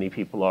as many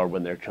people are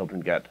when their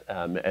children get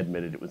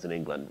admitted." It was in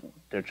England.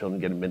 Their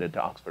children get admitted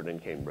to Oxford and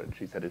Cambridge.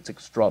 He said it's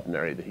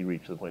extraordinary that he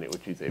reached the point at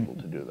which he's able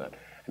to do that.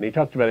 And he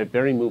talked about it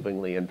very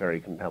movingly and very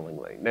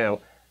compellingly. Now,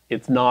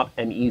 it's not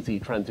an easy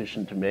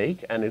transition to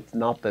make, and it's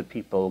not that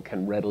people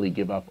can readily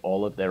give up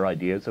all of their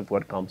ideas of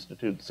what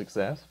constitutes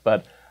success.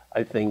 But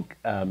I think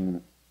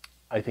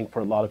for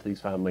a lot of these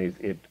families,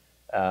 it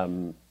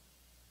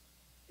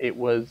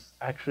was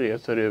actually a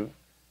sort of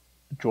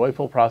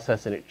joyful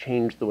process, and it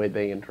changed the way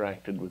they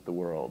interacted with the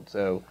world.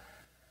 So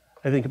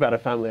I think about a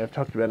family I've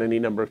talked about any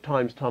number of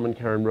times, Tom and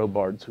Karen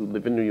Robards, who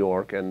live in New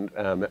York and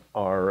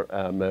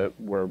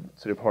were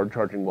sort of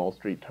hard-charging Wall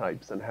Street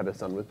types and had a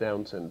son with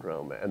Down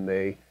syndrome. And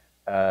they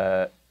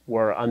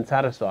were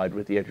unsatisfied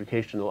with the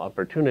educational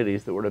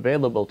opportunities that were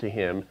available to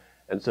him.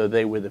 And so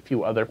they, with a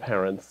few other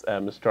parents,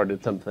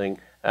 started something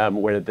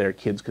where their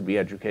kids could be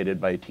educated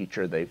by a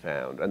teacher they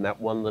found. And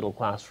that one little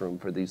classroom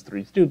for these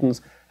 3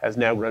 students has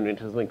now grown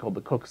into something called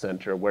the Cook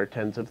Center, where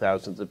tens of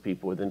thousands of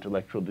people with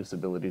intellectual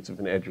disabilities have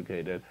been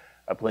educated,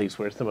 a place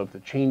where some of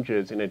the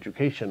changes in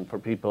education for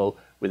people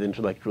with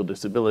intellectual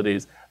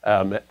disabilities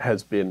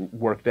has been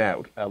worked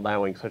out,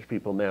 allowing such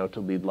people now to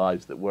lead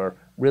lives that were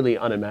really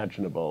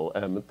unimaginable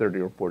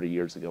 30 or 40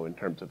 years ago in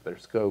terms of their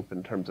scope,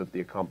 in terms of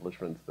the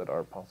accomplishments that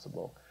are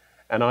possible.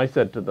 And I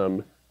said to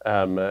them,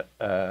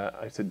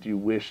 I said, "Do you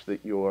wish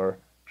that your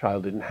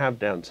child didn't have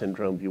Down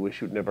syndrome? Do you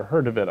wish you'd never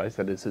heard of it?" I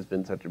said, "This has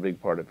been such a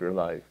big part of your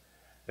life."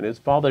 And his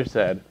father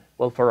said,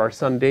 "Well, for our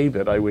son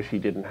David, I wish he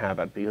didn't have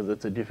it because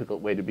it's a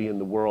difficult way to be in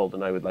the world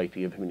and I would like to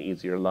give him an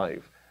easier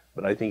life.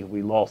 But I think if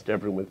we lost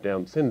everyone with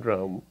Down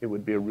syndrome, it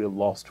would be a real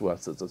loss to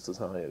us as a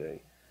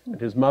society." And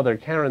his mother,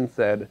 Karen,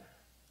 said,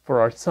 "For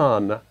our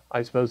son,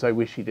 I suppose I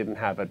wish he didn't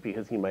have it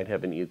because he might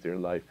have an easier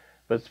life.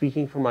 But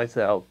speaking for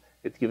myself,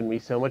 it's given me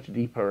so much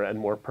deeper and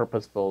more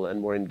purposeful and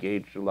more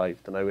engaged a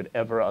life than I would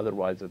ever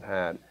otherwise have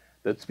had,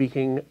 that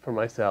speaking for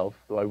myself,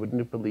 though I wouldn't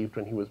have believed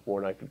when he was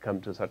born I could come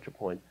to such a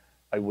point,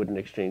 I wouldn't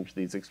exchange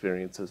these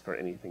experiences for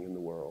anything in the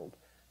world."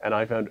 And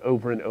I found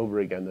over and over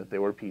again that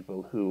there were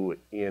people who,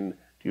 to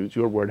use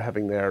your word,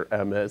 having their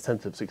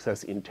sense of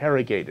success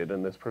interrogated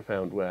in this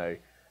profound way,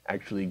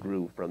 actually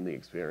grew from the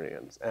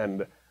experience.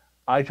 And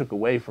I took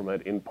away from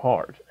it, in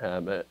part,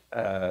 the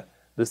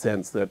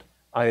sense that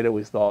I had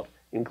always thought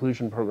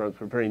inclusion programs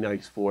were very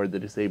nice for the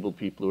disabled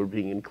people who were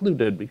being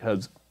included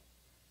because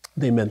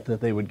they meant that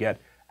they would get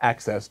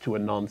access to a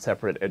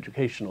non-separate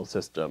educational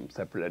system,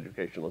 separate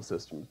educational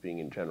systems being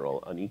in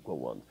general unequal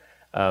ones.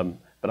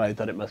 But I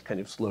thought it must kind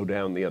of slow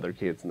down the other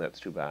kids, and that's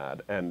too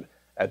bad. And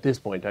at this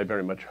point, I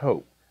very much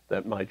hope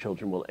that my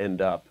children will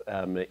end up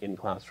in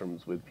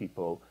classrooms with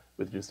people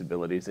with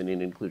disabilities and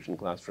in inclusion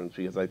classrooms,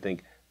 because I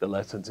think the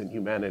lessons in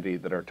humanity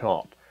that are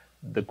taught,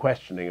 the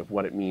questioning of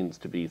what it means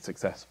to be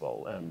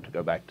successful, to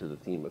go back to the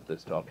theme of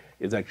this talk,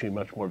 is actually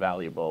much more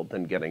valuable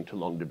than getting to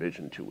long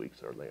division 2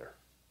 weeks earlier,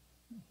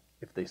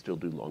 if they still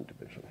do long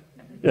division.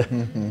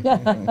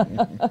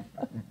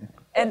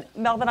 And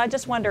Melvin, I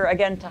just wonder,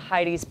 again, to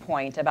Heidi's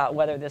point about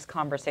whether this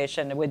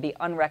conversation would be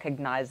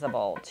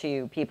unrecognizable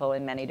to people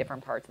in many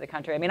different parts of the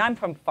country. I mean, I'm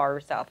from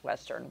far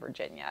southwestern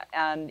Virginia,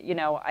 and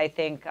I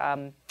think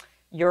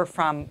you're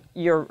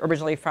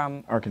originally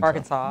from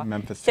Arkansas.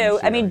 Memphis, so,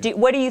 Tennessee I mean,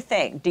 what do you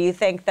think? Do you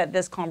think that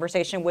this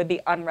conversation would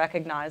be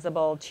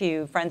unrecognizable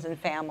to friends and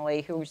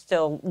family who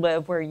still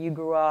live where you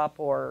grew up,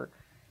 or?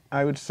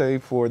 I would say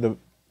for the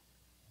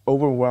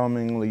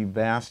overwhelmingly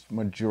vast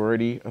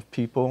majority of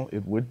people,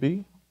 it would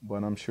be,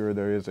 but I'm sure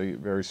there is a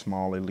very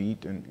small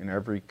elite in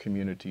every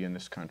community in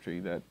this country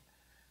that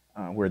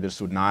where this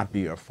would not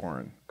be a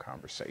foreign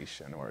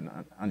conversation or an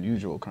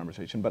unusual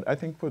conversation. But I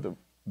think for the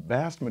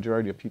vast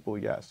majority of people,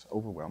 yes,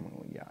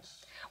 overwhelmingly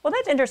yes. Well,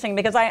 that's interesting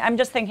because I'm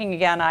just thinking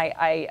again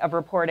of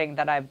reporting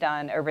that I've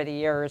done over the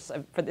years.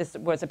 For this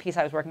was a piece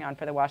I was working on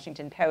for the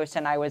Washington Post,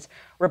 and I was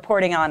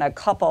reporting on a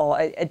couple,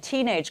 a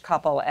teenage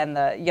couple, and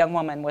the young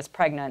woman was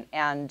pregnant,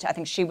 and I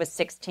think she was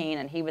 16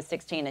 and he was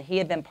 16, and he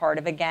had been part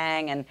of a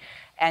gang,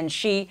 and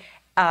she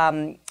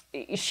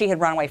had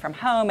run away from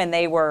home, and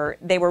they were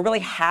really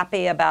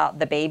happy about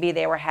the baby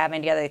they were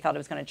having together. They thought it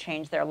was going to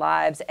change their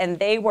lives, and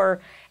they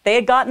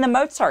had gotten the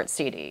Mozart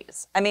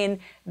CDs. I mean,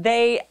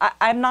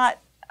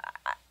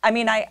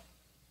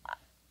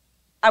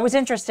 I was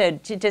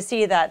interested to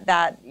see that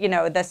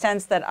the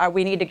sense that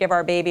we need to give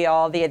our baby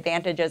all the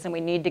advantages, and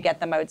we need to get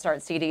the Mozart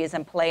CDs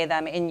and play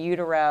them in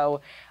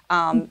utero.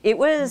 It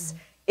was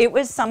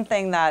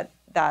something that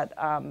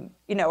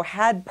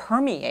had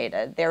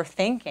permeated their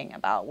thinking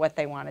about what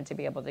they wanted to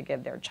be able to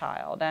give their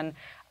child. And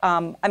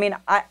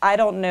I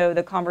don't know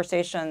the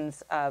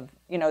conversations of,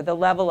 the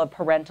level of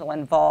parental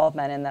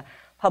involvement in the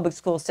public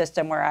school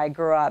system where I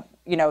grew up,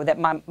 that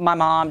my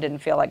mom didn't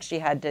feel like she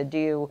had to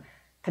do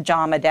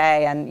pajama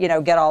day and,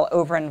 get all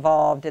over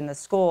involved in the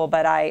school.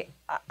 But I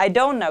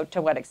don't know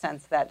to what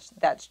extent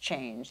that's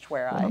changed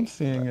I'm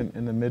seeing it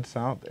in the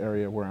Mid-South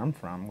area where I'm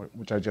from,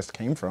 which I just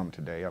came from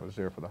today. I was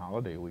there for the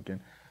holiday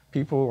weekend.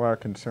 People are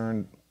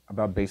concerned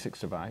about basic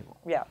survival.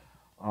 Yeah.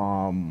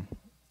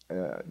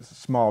 It's a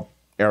small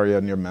area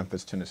near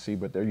Memphis, Tennessee,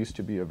 but there used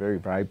to be a very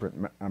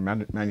vibrant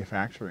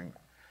manufacturing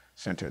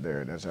center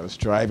there. And as I was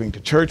driving to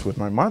church with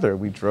my mother,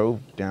 we drove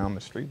down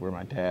the street where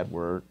my dad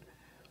worked,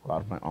 a lot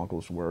of my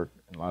uncles worked,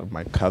 and a lot of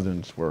my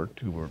cousins worked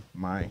who were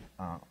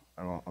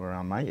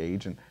around my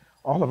age, and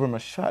all of them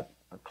are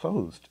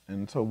closed.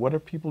 And so what are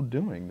people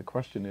doing? The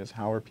question is,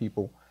 how are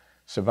people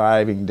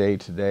surviving day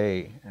to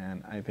day?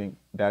 And I think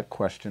that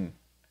question,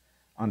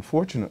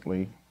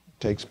 unfortunately,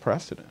 takes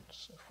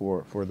precedence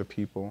for the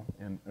people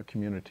in a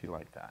community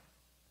like that.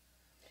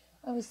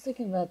 I was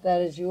thinking about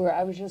that as you were.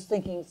 I was just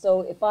thinking,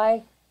 so if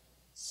I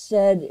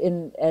said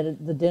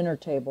at the dinner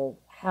table,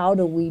 how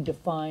do we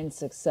define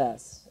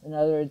success? In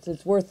other words,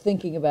 it's worth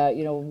thinking about,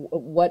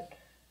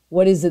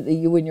 what is it that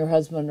you and your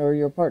husband or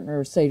your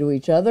partner say to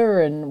each other,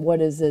 and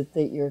what is it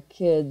that your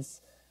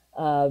kids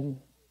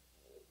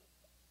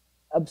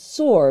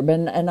absorb?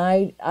 And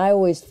I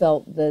always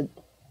felt that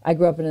I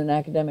grew up in an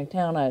academic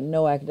town. I had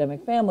no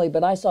academic family,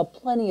 but I saw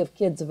plenty of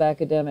kids of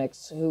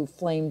academics who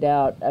flamed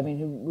out. I mean,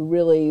 who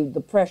really,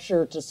 the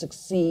pressure to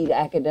succeed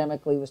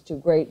academically was too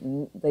great,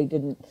 and they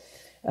didn't,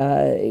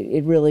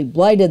 it really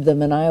blighted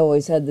them. And I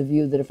always had the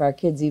view that if our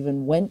kids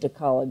even went to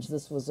college,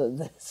 this was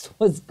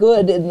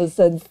good in the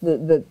sense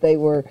that they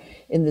were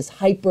in this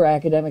hyper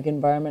academic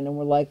environment and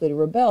were likely to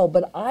rebel.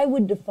 But I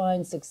would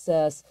define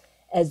success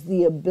as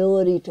the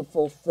ability to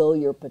fulfill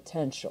your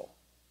potential.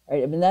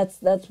 Right? I mean,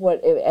 that's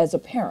what, as a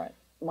parent,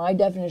 my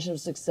definition of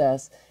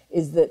success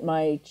is that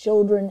my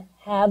children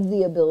have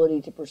the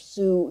ability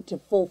to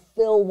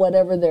fulfill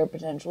whatever their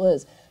potential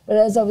is. But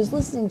as I was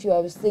listening to you, I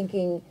was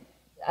thinking,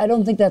 I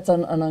don't think that's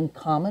an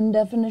uncommon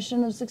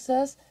definition of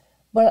success,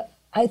 but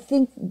I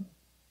think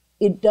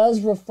it does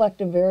reflect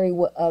a very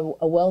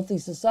wealthy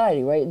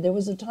society, right? There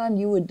was a time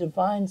you would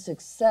define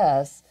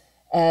success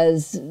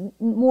as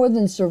more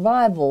than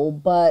survival,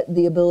 but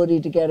the ability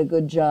to get a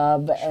good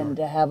job and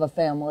to have a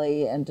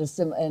family and to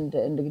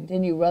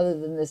continue, rather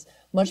than this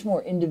much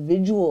more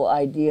individual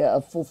idea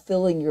of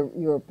fulfilling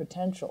your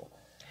potential.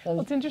 Well,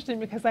 it's interesting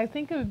because I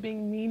think of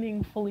being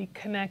meaningfully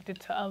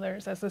connected to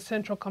others as a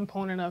central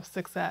component of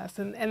success,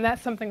 and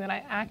that's something that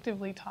I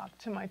actively talk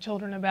to my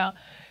children about.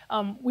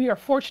 We are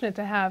fortunate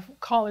to have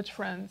college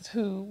friends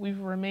who we've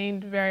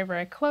remained very,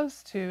 very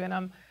close to,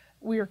 and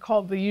we are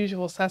called the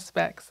usual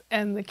suspects.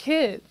 And the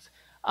kids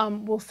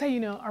will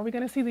say, are we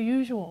going to see the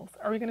usuals?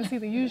 Are we going to see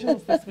the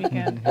usuals this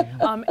weekend?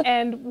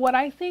 And what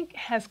I think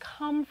has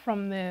come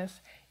from this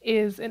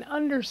is an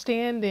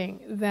understanding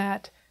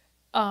that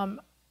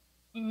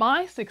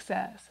my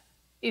success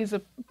is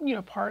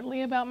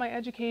partly about my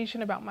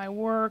education, about my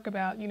work,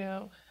 about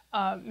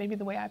maybe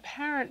the way I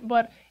parent,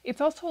 but it's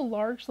also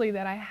largely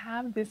that I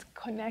have this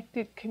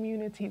connected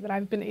community that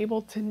I've been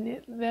able to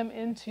knit them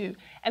into,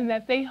 and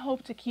that they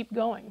hope to keep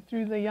going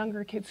through the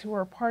younger kids who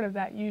are part of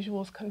that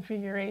usuals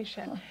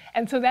configuration.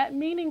 And so that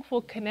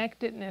meaningful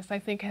connectedness, I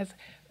think, has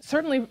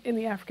certainly in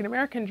the African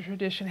American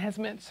tradition has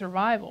meant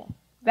survival.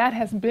 That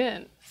has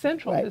been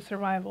central to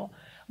survival,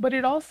 but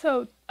it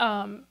also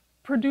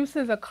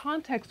produces a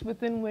context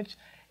within which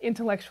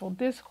intellectual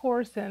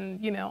discourse and,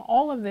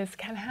 all of this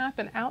can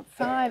happen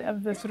outside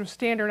of the sort of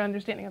standard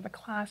understanding of the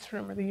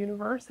classroom or the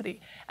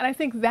university. And I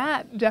think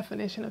that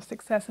definition of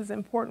success is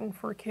important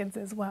for kids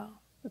as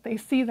well, that they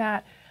see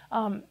that,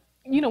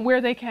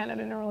 where they can at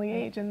an early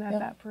age, and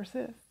that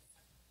persists.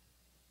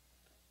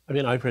 I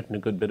mean, I've written a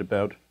good bit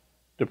about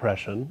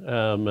depression,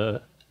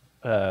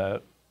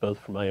 both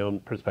from my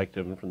own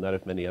perspective and from that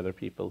of many other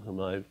people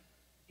whom I've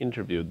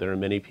interviewed. There are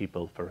many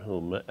people for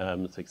whom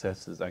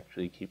success is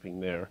actually keeping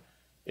their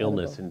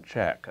illness in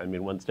check. I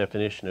mean, one's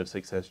definition of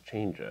success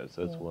changes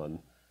as one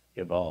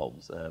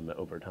evolves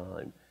over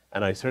time.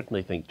 And I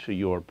certainly think, to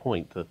your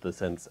point, that the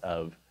sense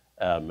of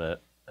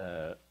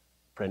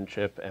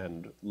friendship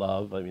and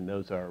love, I mean,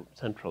 those are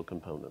central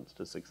components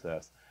to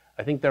success.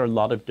 I think there are a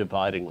lot of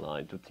dividing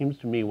lines. It seems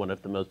to me one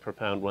of the most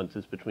profound ones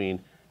is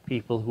between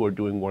people who are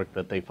doing work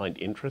that they find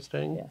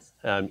interesting,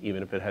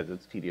 even if it has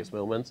its tedious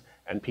moments,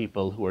 and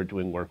people who are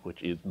doing work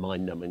which is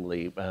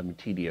mind-numbingly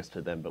tedious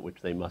to them, but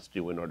which they must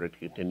do in order to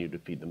continue to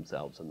feed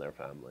themselves and their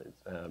families.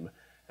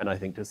 And I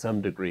think to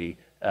some degree,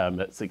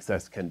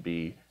 success can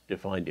be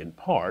defined in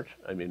part.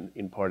 I mean,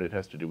 in part it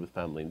has to do with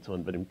family and so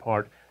on, but in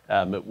part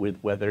with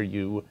whether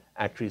you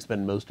actually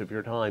spend most of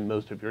your time,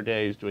 most of your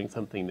days doing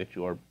something that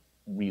you are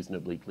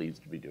reasonably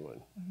pleased to be doing.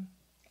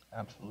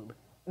 Absolutely.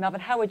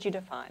 Melvin, how would you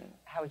define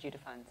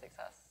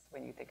success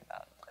when you think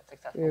about a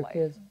successful Your life?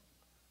 kids.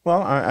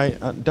 Well, I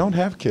don't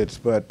have kids,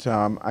 but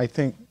I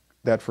think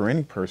that for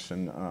any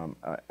person,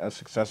 a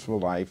successful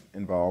life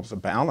involves a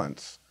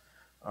balance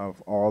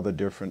of all the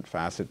different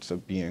facets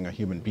of being a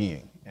human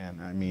being.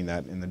 And I mean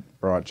that in the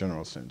broad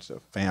general sense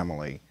of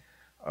family,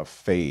 of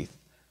faith,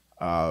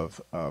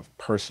 of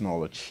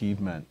personal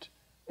achievement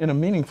in a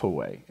meaningful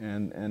way.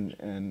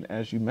 And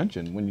as you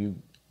mentioned, when you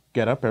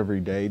get up every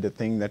day, the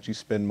thing that you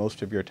spend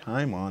most of your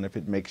time on, if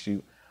it makes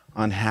you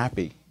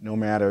unhappy, no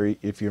matter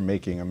if you're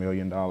making $1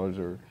 million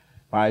or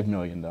 $5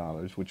 million,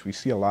 which we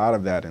see a lot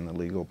of that in the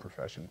legal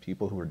profession,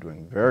 people who are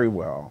doing very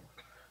well,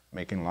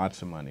 making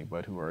lots of money,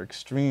 but who are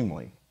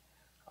extremely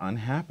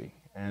unhappy.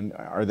 And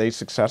are they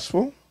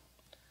successful?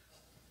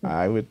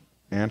 I would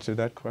answer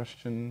that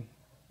question,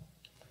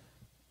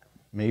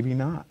 maybe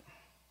not.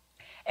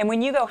 And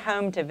when you go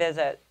home to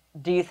visit,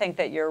 do you think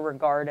that you're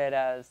regarded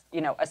as,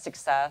 a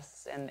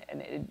success?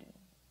 And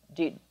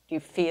do you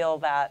feel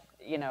that,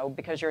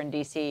 because you're in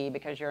DC,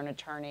 because you're an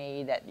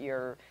attorney, that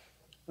you're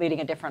leading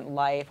a different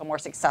life, a more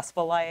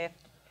successful life?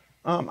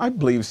 I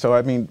believe so.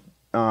 I mean,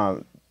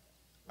 I'm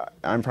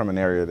from an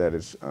area that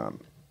is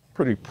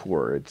pretty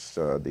poor. It's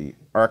the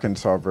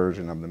Arkansas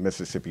version of the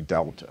Mississippi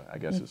Delta, I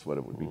guess is what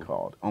it would be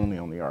called, only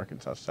on the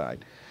Arkansas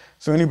side.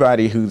 So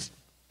anybody who's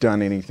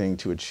done anything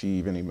to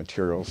achieve any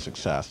material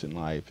success in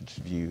life, it's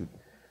viewed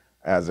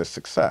as a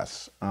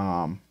success.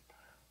 And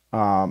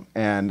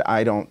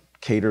I don't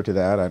cater to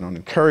that. I don't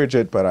encourage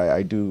it, but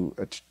I do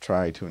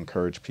try to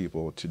encourage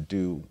people to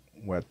do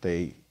what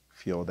they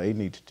feel they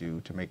need to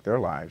do to make their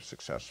lives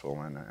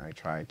successful. And I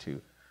try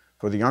to,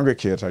 for the younger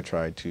kids, I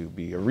try to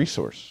be a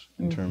resource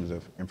in terms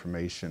of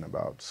information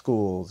about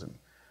schools and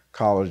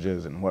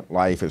colleges and what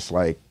life is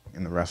like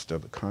in the rest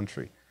of the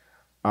country.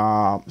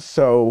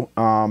 So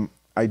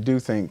I do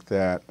think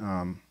that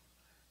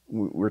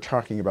we're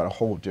talking about a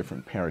whole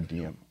different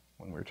paradigm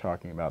when we're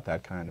talking about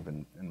that kind of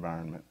an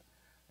environment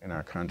in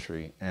our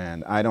country.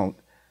 And I don't,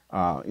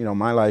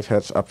 my life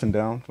has ups and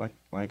downs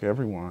like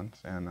everyone's.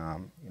 And,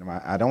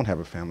 I don't have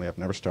a family. I've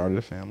never started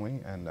a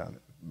family, and a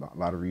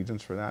lot of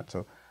reasons for that.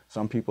 So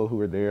some people who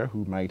are there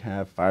who might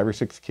have 5 or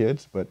 6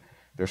 kids, but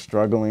they're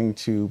struggling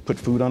to put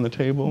food on the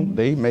table,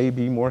 they may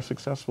be more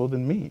successful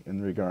than me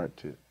in regard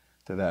to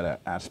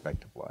that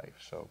aspect of life.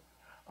 So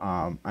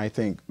I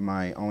think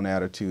my own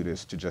attitude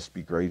is to just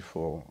be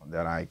grateful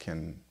that I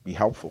can be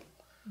helpful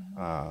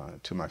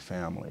to my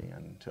family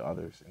and to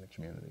others in the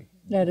community.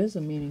 That is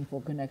a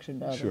meaningful connection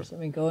to others. Sure. I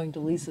mean, going to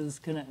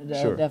Lisa's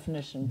Sure.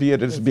 definition. Be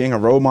it as being a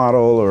role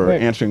model or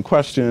Right. answering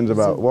questions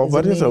about, well, it's a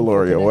what is a meaningful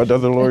lawyer? What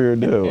does a lawyer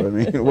do? I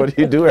mean, what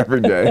do you do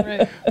every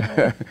day?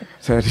 Right.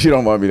 So you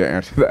don't want me to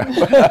answer that.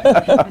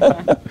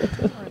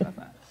 Sorry about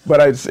that. But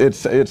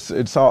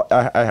it's all,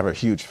 I have a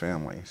huge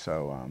family,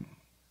 so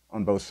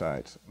on both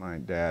sides. My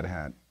dad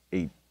had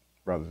 8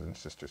 brothers and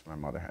sisters. My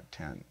mother had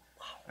 10.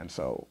 And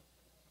so,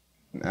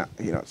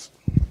 it's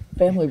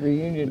Family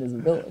reunion is a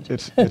village.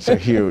 it's a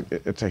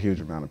huge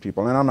amount of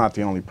people. And I'm not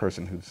the only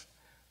person who's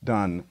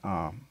done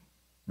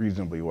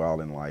reasonably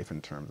well in life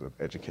in terms of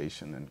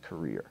education and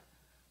career.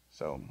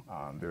 So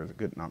there are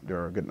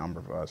a good number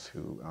of us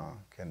who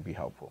can be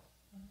helpful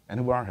and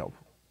who are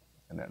helpful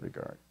in that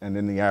regard. And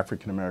in the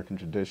African American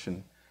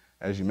tradition,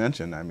 as you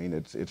mentioned, I mean,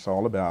 it's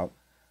all about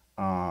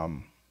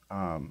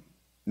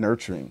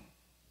nurturing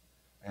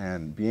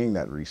and being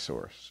that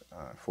resource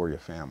for your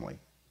family.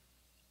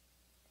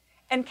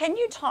 And can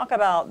you talk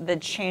about the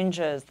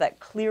changes that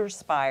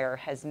ClearSpire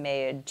has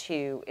made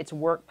to its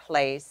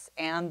workplace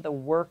and the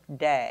work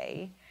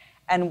day,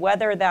 and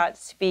whether that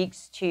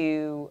speaks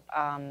to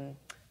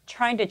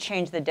trying to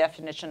change the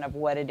definition of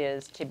what it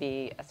is to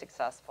be a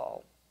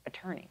successful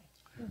attorney?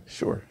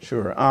 Sure,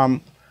 sure.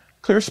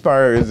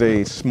 ClearSpire is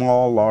a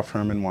small law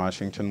firm in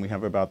Washington. We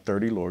have about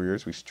 30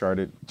 lawyers. We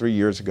started 3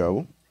 years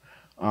ago.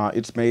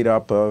 It's made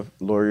up of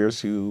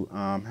lawyers who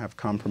have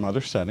come from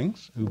other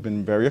settings, who've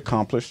been very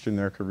accomplished in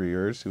their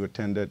careers, who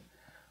attended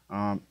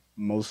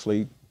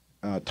mostly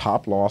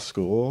top law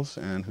schools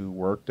and who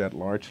worked at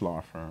large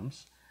law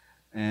firms.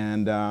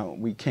 And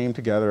we came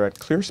together at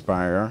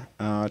ClearSpire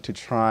to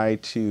try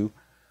to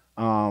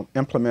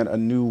implement a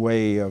new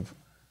way of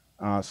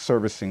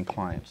servicing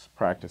clients,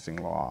 practicing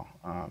law.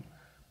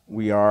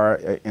 We are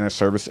in a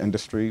service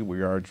industry.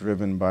 We are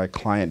driven by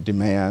client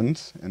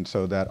demands, and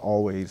so that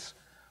always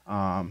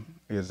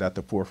is at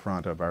the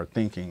forefront of our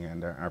thinking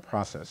and our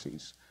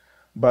processes.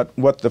 But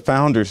what the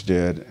founders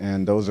did,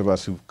 and those of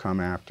us who've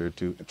come after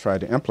to try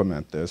to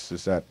implement this,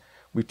 is that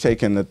we've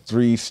taken the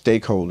three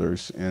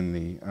stakeholders in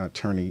the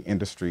attorney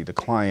industry, the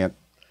client,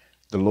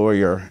 the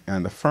lawyer,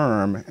 and the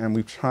firm, and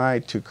we've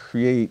tried to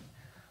create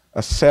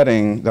a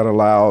setting that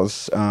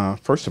allows,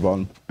 first of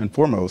all and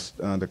foremost,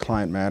 the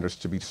client matters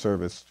to be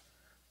serviced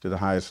to the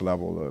highest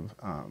level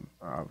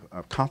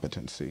of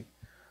competency.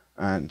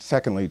 And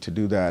secondly, to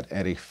do that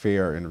at a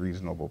fair and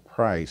reasonable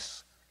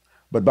price.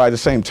 But by the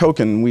same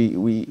token,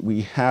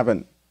 we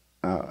haven't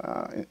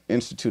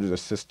instituted a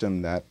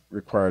system that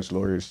requires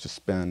lawyers to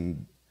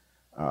spend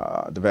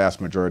the vast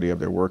majority of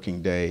their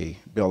working day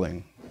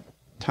billing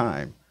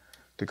time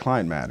to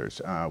client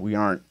matters. We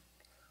aren't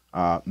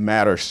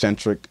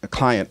matter-centric,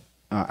 client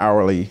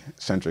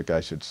hourly-centric, I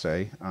should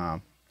say.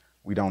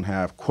 We don't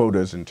have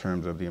quotas in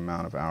terms of the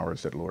amount of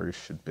hours that lawyers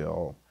should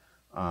bill.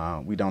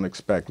 We don't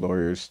expect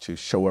lawyers to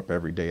show up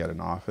every day at an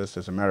office.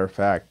 As a matter of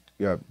fact,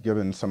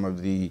 given some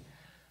of the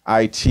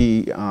IT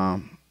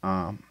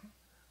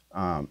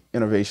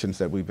innovations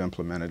that we've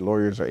implemented,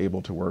 lawyers are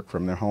able to work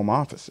from their home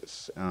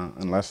offices.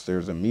 Unless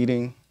there's a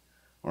meeting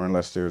or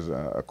unless there's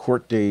a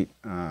court date,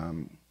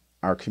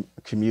 our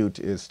commute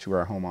is to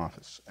our home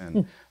office.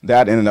 And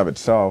that in and of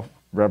itself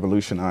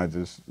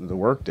revolutionizes the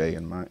workday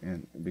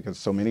because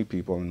so many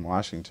people in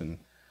Washington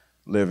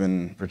live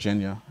in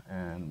Virginia,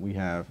 and we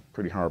have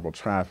pretty horrible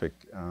traffic.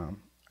 I think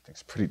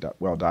it's pretty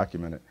well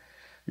documented.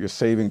 You're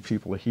saving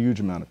people a huge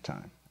amount of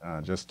time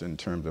just in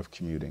terms of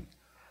commuting.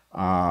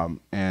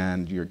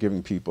 And you're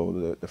giving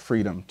people the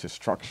freedom to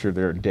structure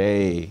their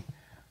day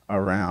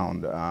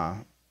around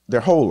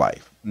their whole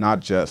life, not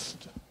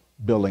just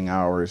billing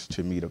hours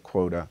to meet a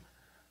quota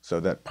so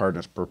that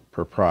partners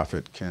per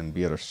profit can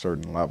be at a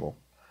certain level.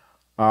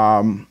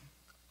 The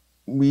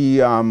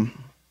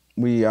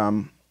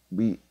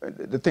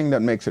thing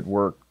that makes it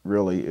work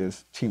really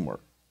is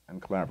teamwork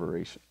and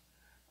collaboration.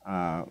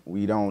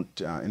 We don't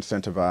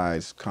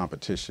incentivize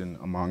competition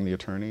among the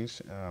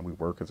attorneys. We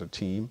work as a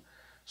team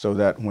so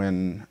that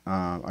when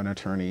an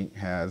attorney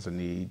has a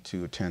need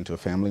to attend to a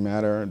family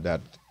matter,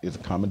 that is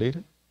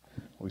accommodated.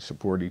 We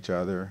support each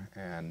other,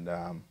 and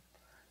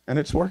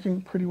it's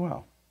working pretty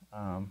well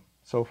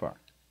so far.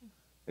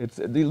 It's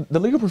the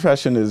legal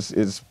profession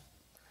is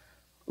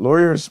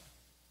lawyers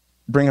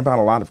bring about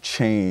a lot of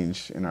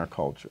change in our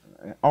culture.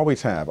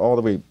 Always have, all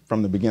the way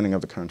from the beginning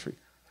of the country.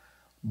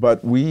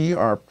 But we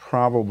are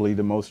probably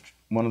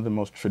one of the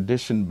most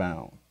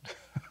tradition-bound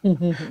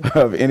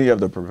of any of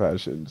the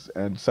professions.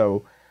 And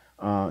so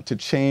to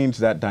change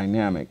that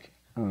dynamic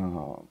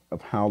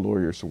of how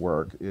lawyers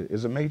work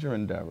is a major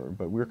endeavor,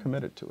 but we're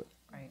committed to it.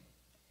 Right.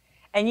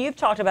 And you've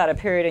talked about a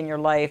period in your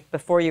life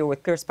before you were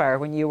with ClearSpire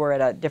when you were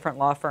at a different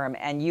law firm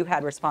and you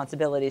had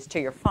responsibilities to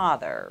your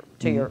father,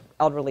 to your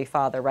elderly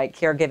father, right?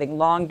 Caregiving,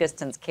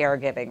 long-distance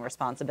caregiving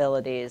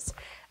responsibilities.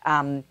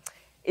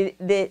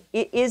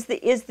 Is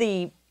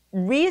the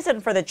reason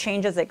for the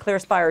changes at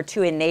ClearSpire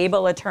to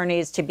enable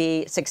attorneys to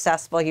be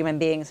successful human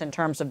beings in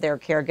terms of their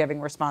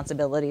caregiving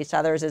responsibilities to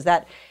others? Is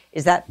that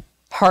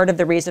part of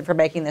the reason for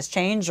making this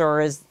change,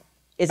 or is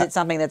it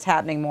something that's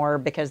happening more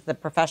because the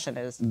profession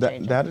is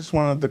changing? That is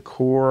one of the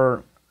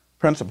core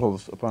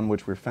principles upon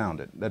which we're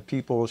founded, that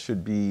people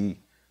should be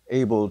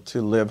able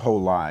to live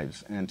whole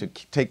lives and to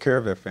take care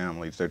of their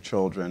families, their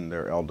children,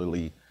 their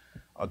elderly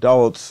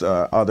adults,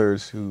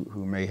 others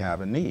who may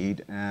have a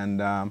need.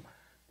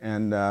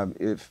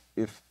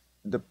 If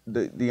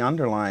the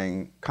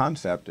underlying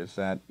concept is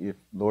that if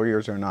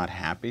lawyers are not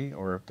happy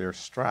or if they're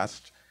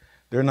stressed,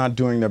 they're not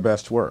doing their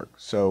best work.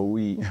 So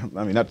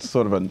that's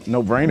sort of a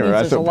no-brainer.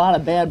 There's a lot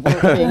of bad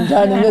work being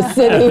done in this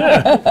city.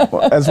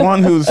 Well, as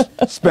one who's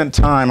spent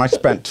time, I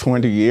spent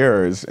 20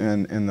 years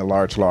in the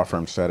large law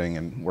firm setting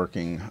and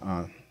working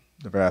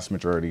the vast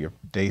majority of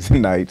days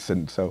and nights.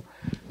 And so,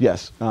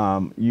 yes,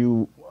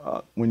 when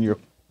you're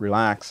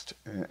relaxed,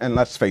 and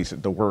let's face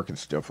it, the work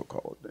is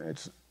difficult.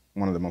 It's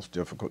one of the most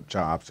difficult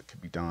jobs that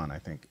could be done, I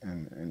think,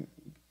 and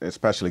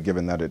especially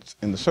given that it's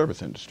in the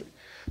service industry.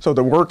 So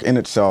the work in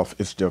itself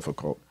is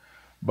difficult.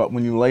 But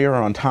when you layer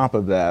on top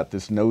of that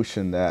this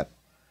notion that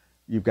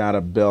you've got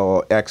to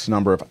bill X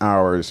number of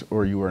hours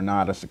or you are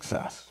not a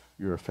success,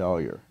 you're a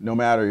failure. No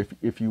matter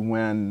if you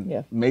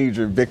win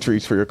major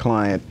victories for your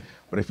client,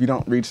 but if you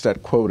don't reach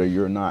that quota,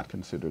 you're not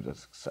considered a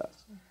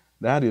success.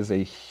 That is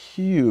a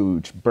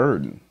huge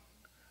burden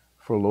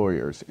for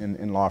lawyers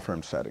in law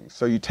firm settings.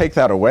 So you take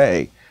that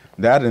away,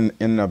 that in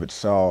and of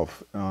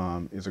itself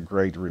is a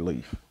great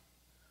relief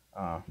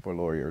for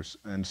lawyers.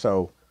 And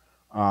so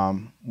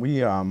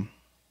we're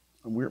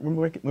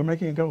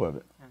making a go of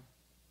it.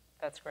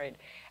 That's great.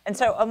 And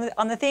so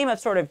on the theme of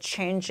sort of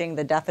changing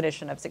the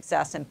definition of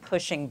success and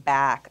pushing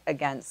back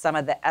against some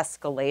of the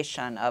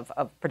escalation of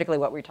particularly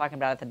what we were talking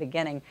about at the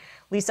beginning,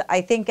 Lisa,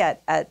 I think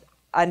I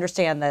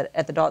understand that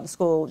at the Dalton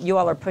School, you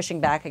all are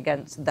pushing back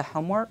against the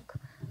homework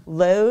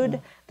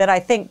load that I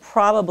think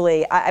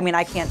probably, I mean,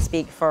 I can't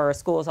speak for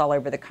schools all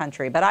over the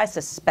country, but I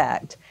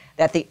suspect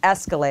that the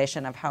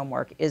escalation of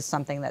homework is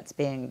something that's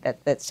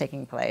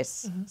taking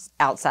place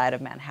outside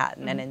of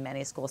Manhattan and in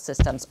many school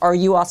systems. Are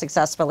you all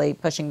successfully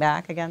pushing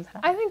back against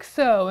that? I think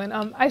so, and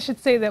I should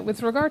say that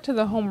with regard to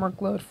the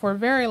homework load, for a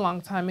very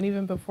long time, and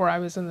even before I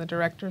was in the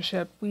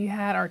directorship, we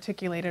had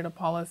articulated a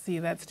policy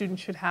that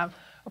students should have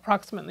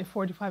approximately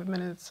 45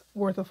 minutes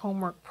worth of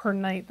homework per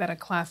night that a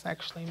class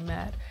actually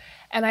met.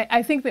 And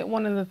I think that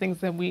one of the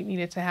things that we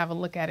needed to have a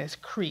look at is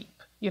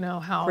creep. You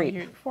know, how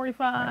you're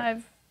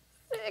 45,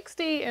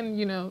 60, and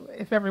you know,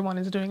 if everyone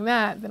is doing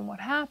that, then what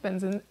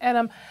happens?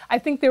 And I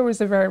think there was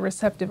a very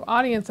receptive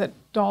audience at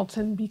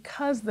Dalton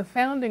because the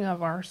founding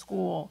of our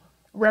school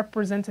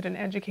represented an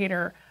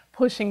educator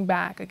pushing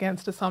back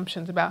against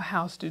assumptions about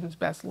how students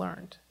best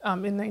learned.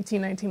 In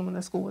 1919, when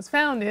the school was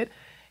founded,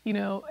 you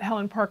know,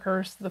 Helen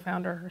Parkhurst, the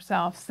founder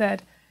herself,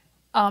 said,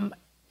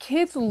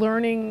 kids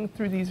learning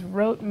through these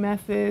rote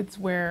methods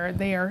where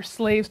they are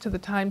slaves to the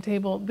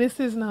timetable, this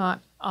is not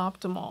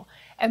optimal.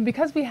 And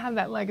because we have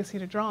that legacy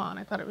to draw on,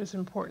 I thought it was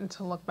important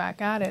to look back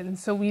at it. And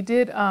so we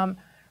did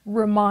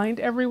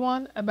remind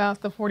everyone about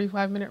the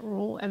 45-minute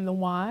rule and the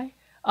why.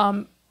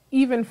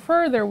 Even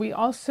further, we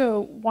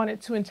also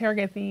wanted to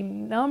interrogate the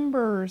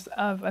numbers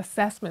of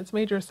assessments,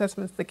 major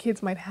assessments the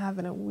kids might have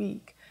in a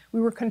week. We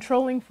were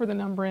controlling for the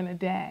number in a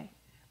day,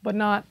 but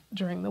not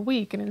during the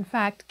week. And in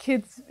fact,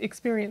 kids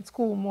experience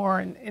school more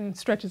in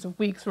stretches of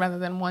weeks rather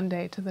than one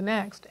day to the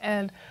next.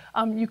 And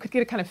you could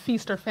get a kind of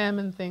feast or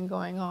famine thing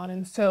going on.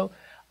 And so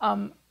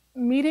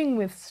meeting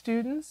with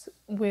students,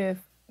 with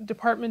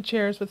department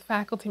chairs, with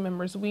faculty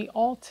members, we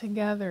all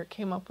together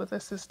came up with a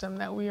system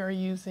that we are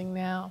using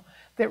now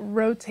that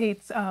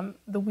rotates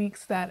the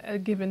weeks that a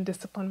given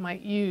discipline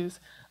might use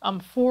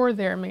for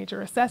their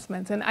major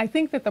assessments. And I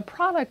think that the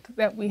product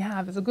that we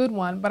have is a good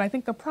one, but I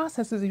think the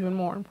process is even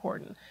more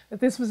important,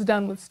 that this was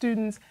done with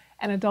students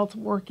and adults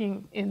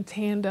working in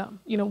tandem.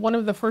 You know, one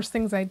of the first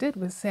things I did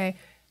was say,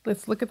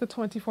 let's look at the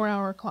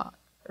 24-hour clock.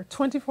 There are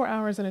 24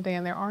 hours in a day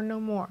and there are no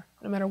more,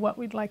 no matter what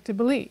we'd like to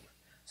believe.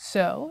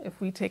 So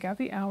if we take out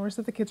the hours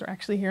that the kids are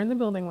actually here in the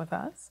building with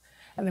us,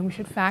 and then we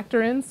should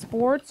factor in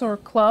sports or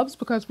clubs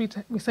because we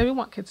say we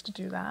want kids to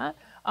do that.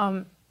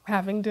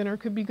 Having dinner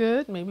could be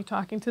good, maybe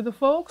talking to the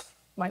folks,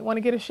 might want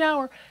to get a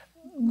shower.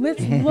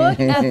 Let's look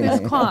at this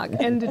clock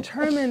and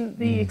determine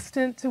the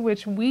extent to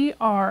which we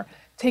are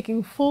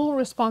taking full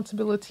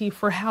responsibility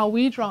for how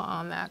we draw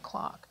on that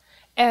clock.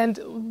 And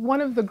one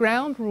of the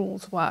ground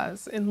rules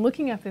was, in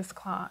looking at this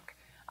clock,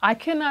 I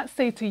cannot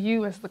say to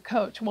you as the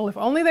coach, well, if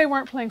only they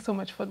weren't playing so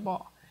much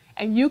football.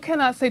 And you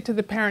cannot say to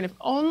the parent, if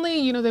only,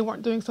 you know, they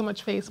weren't doing so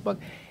much Facebook.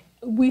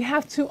 We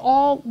have to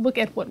all look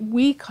at what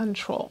we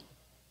control.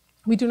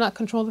 We do not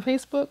control the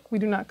Facebook. We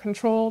do not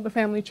control the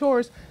family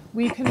chores.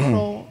 We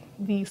control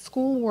the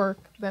schoolwork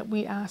that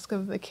we ask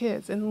of the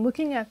kids. And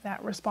looking at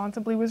that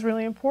responsibly was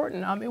really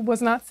important. It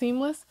was not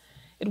seamless.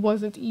 It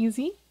wasn't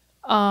easy.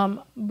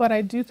 But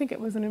I do think it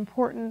was an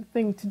important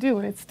thing to do,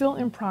 and it's still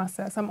in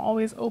process. I'm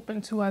always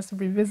open to us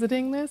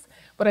revisiting this,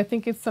 but I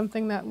think it's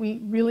something that we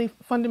really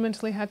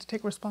fundamentally had to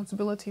take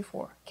responsibility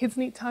for. Kids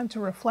need time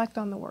to reflect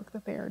on the work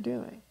that they are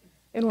doing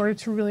in order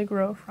to really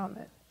grow from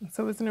it. And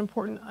so it's an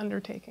important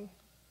undertaking.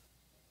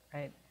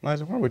 Right.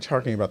 Liza, while we're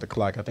talking about the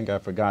clock, I think I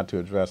forgot to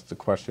address the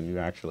question you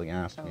actually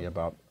asked me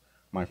about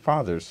my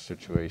father's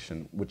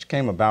situation, which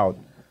came about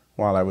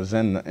while I was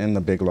in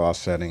the big law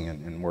setting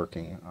and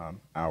working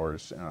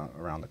hours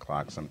around the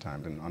clock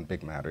sometimes and on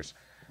big matters.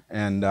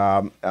 And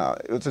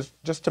it was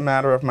just a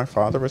matter of my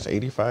father was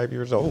 85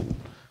 years old,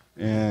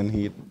 and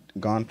he had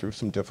gone through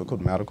some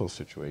difficult medical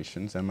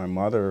situations, and my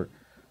mother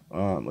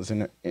is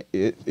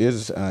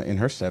in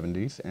her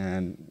 70s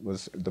and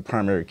was the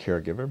primary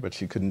caregiver, but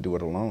she couldn't do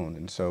it alone.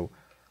 And so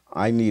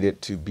I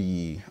needed to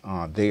be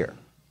there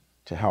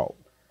to help.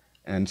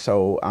 And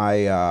so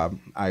I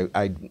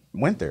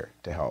went there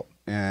to help.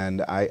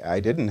 And I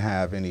didn't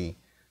have any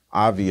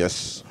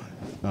obvious,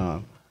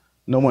 no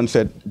one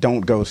said,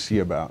 don't go see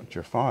about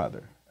your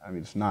father. I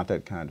mean, it's not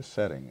that kind of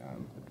setting.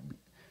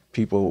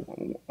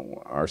 People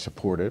are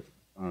supportive,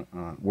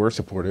 were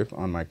supportive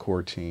on my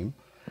core team.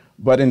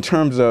 But in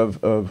terms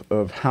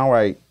of how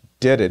I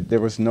did it,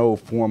 there was no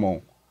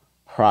formal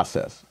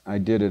process. I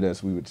did it,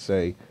 as we would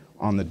say,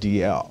 on the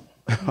DL.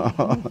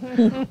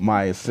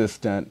 My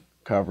assistant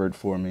covered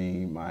for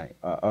me, my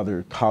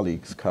other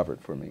colleagues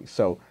covered for me.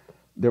 So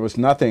there was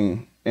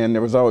nothing, and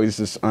there was always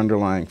this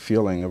underlying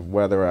feeling of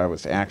whether I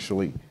was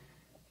actually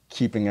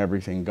keeping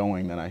everything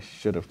going that I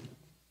should have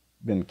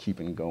been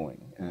keeping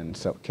going, and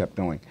so kept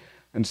going.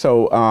 And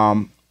so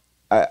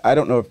I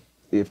don't know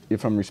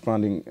if I'm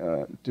responding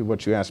to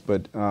what you asked,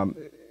 but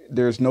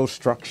there's no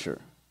structure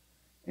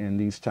in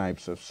these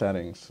types of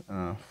settings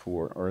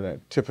or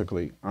that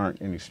typically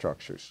aren't any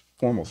structures,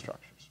 formal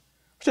structures,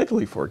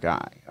 particularly for a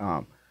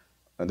guy.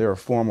 There are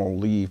formal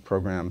leave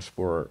programs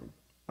for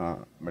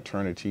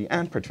maternity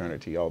and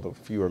paternity, although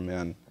fewer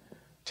men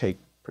take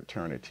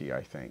paternity,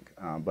 I think.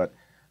 But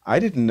I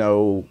didn't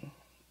know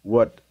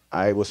what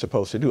I was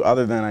supposed to do,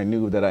 other than I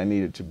knew that I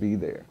needed to be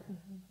there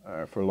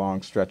for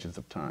long stretches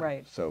of time.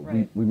 Right, so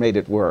right. we made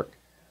it work.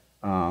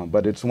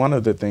 But it's one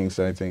of the things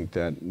that I think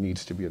that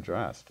needs to be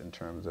addressed in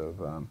terms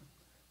of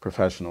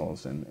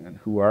professionals and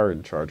who are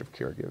in charge of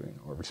caregiving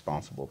or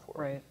responsible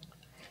for it. Right.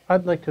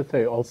 I'd like to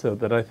say also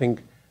that I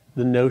think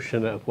the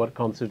notion of what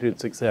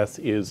constitutes success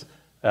is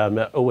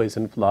always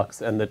in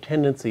flux, and the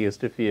tendency is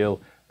to feel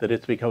that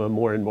it's become a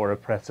more and more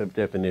oppressive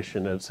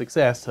definition of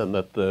success, and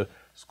that the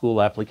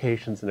school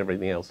applications and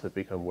everything else have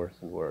become worse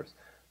and worse.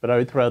 But I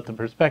would throw out the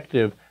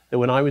perspective that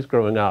when I was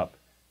growing up,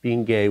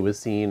 being gay was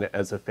seen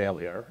as a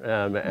failure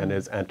and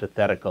as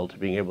antithetical to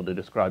being able to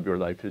describe your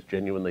life as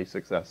genuinely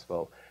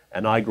successful.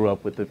 And I grew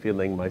up with the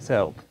feeling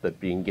myself that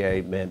being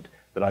gay meant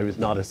that I was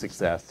not a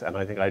success. And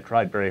I think I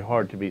tried very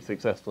hard to be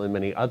successful in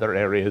many other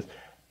areas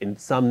in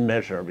some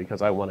measure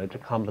because I wanted to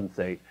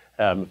compensate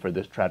for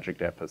this tragic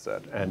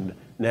deficit. And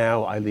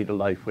now I lead a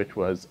life which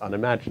was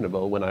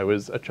unimaginable when I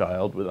was a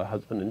child with a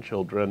husband and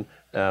children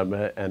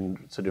and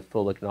sort of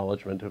full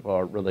acknowledgement of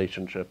our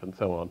relationship and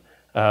so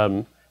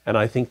on. And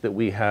I think that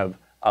we have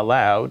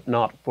allowed,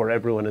 not for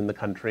everyone in the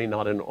country,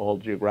 not in all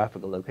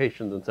geographical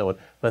locations and so on,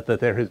 but that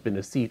there has been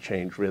a sea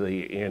change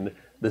really in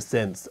the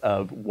sense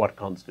of what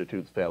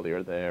constitutes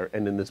failure there.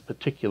 And in this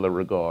particular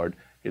regard,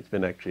 it's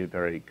been actually a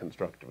very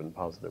constructive and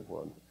positive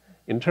one.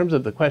 In terms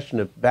of the question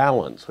of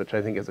balance, which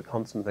I think is a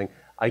constant thing,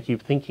 I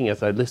keep thinking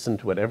as I listen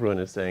to what everyone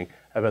is saying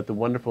about the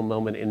wonderful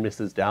moment in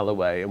Mrs.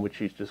 Dalloway in which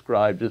she's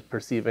described as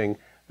perceiving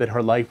that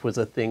her life was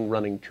a thing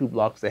running 2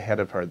 blocks ahead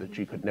of her that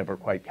she could never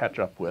quite catch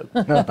up with.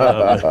 And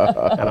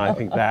I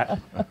think that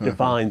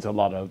defines a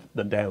lot of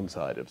the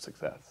downside of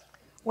success.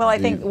 Well, I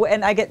think,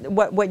 and I get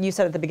what you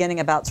said at the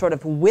beginning about sort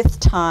of with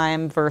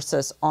time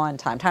versus on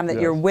time, time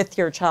that you're with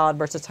your child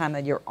versus time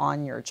that you're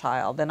on your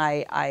child. And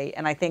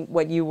I think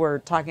what you were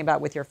talking about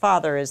with your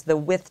father is the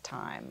with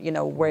time, you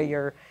know, where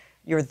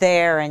you're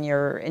there and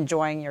you're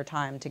enjoying your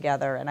time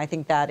together. And I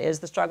think that is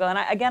the struggle. And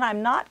again,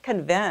 I'm not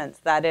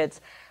convinced that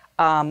it's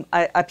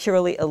a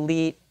purely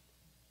elite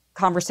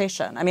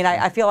conversation. I mean,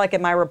 I feel like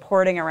in my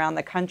reporting around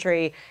the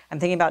country, I'm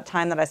thinking about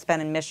time that I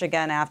spent in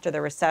Michigan after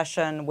the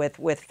recession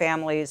with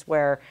families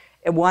where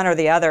one or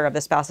the other of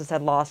the spouses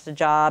had lost a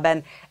job.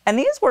 And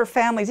these were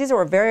families, these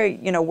were very,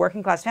 you know,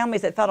 working class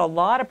families that felt a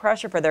lot of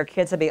pressure for their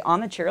kids to be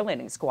on the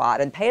cheerleading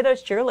squad and pay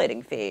those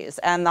cheerleading fees,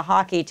 and the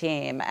hockey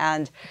team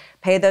and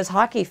pay those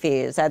hockey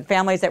fees, and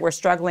families that were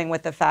struggling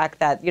with the fact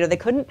that, you know, they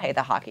couldn't pay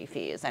the hockey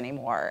fees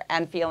anymore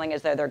and feeling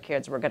as though their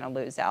kids were going to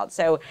lose out.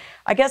 So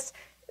I guess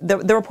the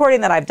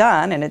reporting that I've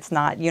done, and it's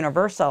not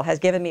universal, has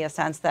given me a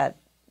sense that,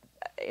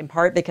 in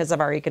part because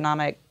of our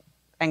economic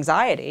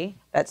anxiety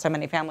that so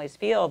many families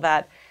feel,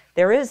 that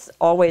there is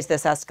always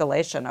this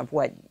escalation of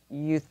what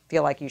you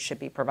feel like you should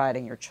be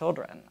providing your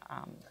children.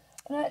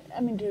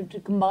 I mean, to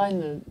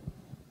combine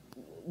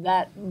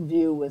that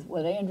view with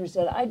what Andrew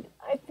said, I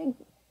think,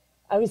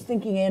 I was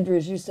thinking, Andrew,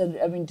 as you said,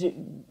 I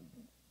mean,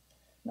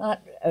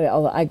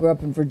 I grew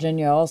up in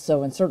Virginia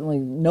also, and certainly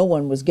no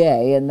one was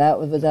gay, and that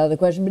was out of the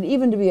question. But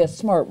even to be a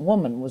smart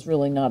woman was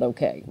really not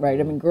okay, right?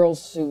 I mean,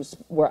 girls who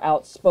were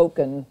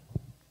outspoken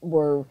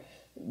were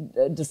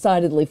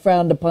decidedly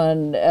frowned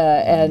upon,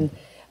 and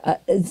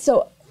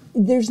so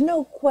there's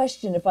no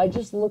question, if I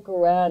just look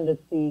around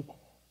at the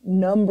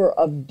number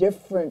of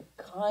different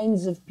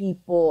kinds of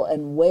people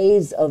and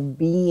ways of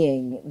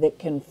being that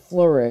can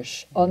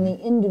flourish on the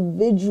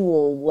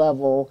individual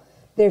level,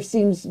 there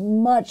seems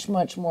much,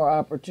 much more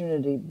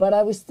opportunity. But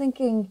I was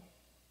thinking,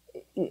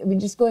 I mean,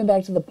 just going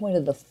back to the point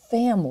of the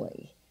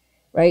family,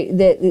 right?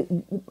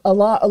 That a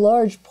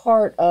large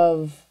part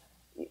of,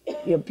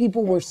 you know,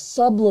 people were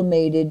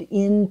sublimated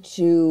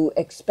into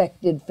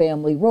expected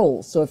family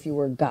roles. So if you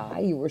were a guy,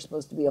 you were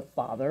supposed to be a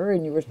father,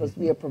 and you were supposed to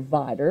be a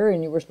provider,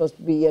 and you were supposed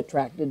to be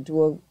attracted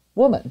to a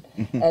woman,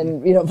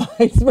 and, you know,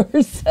 vice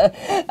versa.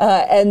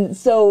 And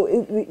so,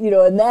 you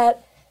know, and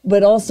that,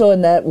 but also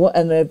in that,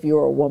 and if you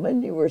were a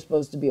woman, you were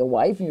supposed to be a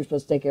wife, and you were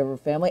supposed to take care of a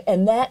family,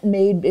 and that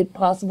made it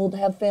possible to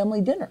have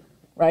family dinner.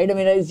 Right? I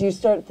mean, as you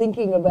start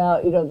thinking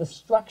about, you know, the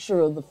structure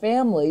of the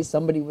family,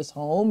 somebody was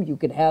home, you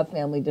could have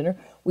family dinner.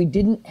 We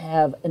didn't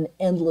have an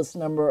endless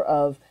number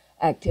of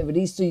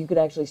activities, so you could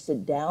actually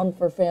sit down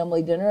for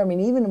family dinner. I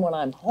mean, even when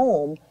I'm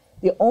home,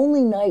 the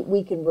only night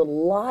we can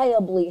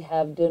reliably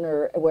have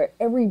dinner where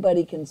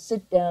everybody can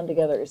sit down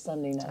together is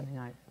Sunday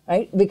night.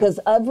 Right? Because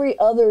every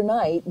other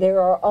night there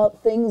are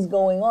things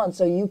going on.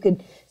 So you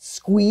could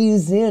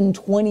squeeze in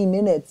 20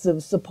 minutes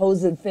of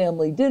supposed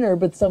family dinner,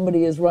 but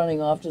somebody is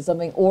running off to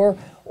something, or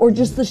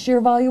just the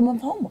sheer volume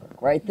of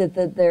homework, right?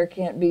 That there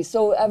can't be.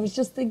 So I was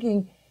just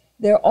thinking,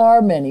 there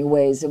are many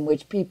ways in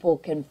which people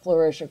can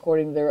flourish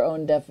according to their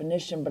own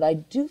definition, but I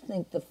do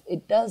think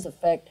it does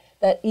affect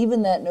that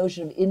even that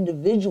notion of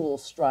individual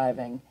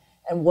striving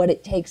and what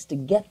it takes to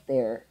get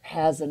there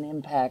has an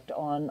impact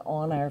on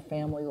our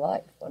family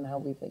life, on how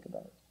we think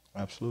about it.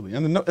 Absolutely,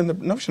 and the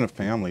notion of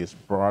family is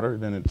broader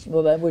than it's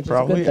which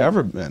probably is a good thing.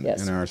 ever been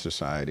Yes. in our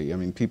society. I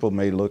mean, people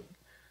may look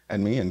at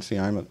me and see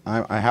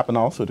I happen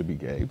also to be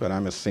gay, but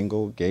I'm a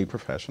single gay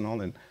professional,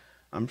 and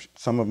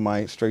some of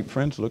my straight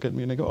friends look at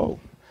me and they go, "Oh,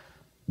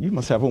 you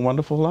must have a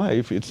wonderful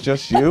life. It's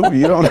just you.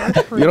 You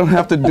don't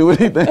have to do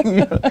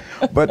anything."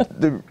 But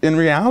in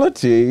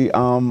reality,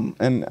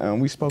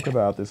 and we spoke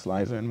about this,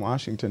 Liza, in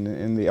Washington,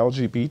 in the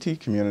LGBT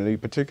community,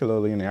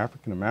 particularly in the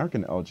African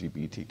American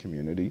LGBT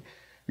community,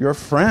 your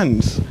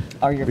friends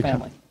Are your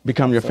family.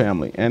 Become your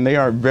family, and they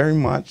are very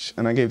much.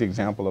 And I gave the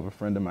example of a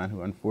friend of mine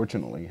who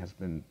unfortunately has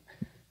been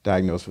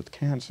diagnosed with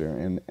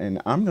cancer,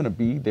 and I'm going to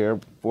be there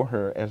for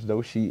her as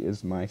though she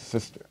is my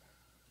sister.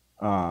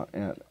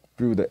 And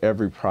through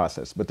every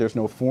process, but there's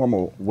no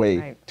formal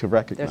way to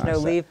recognize There's no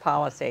that. leave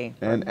policy.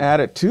 And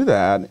added to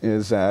that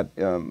is that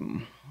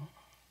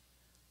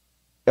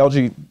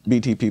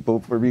LGBT people,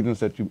 for reasons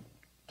that you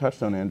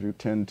touched on, Andrew,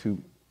 tend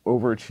to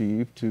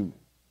overachieve, to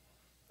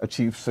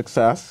achieve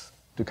success,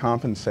 to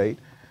compensate,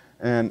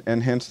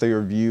 and hence they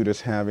are viewed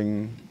as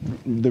having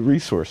the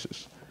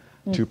resources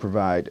to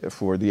provide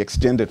for the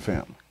extended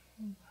family.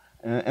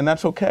 And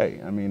that's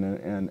okay, I mean,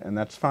 and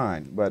that's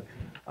fine, but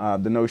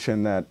the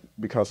notion that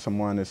because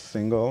someone is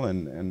single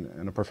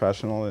and a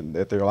professional and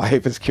that their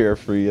life is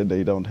carefree and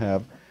they don't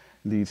have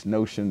these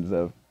notions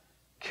of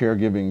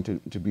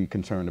caregiving to be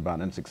concerned about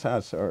and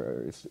success,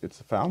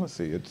 it's a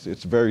fallacy.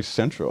 It's very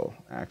central,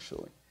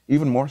 actually,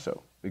 even more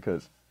so,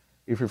 because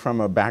if you're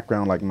from a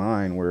background like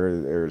mine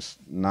where there's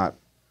not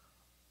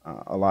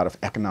a lot of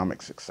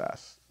economic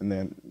success, and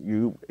then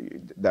you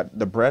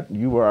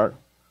are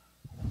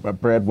a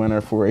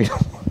breadwinner for a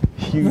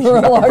huge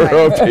number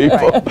of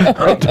people,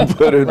 to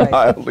put it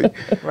mildly.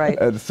 Right.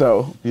 And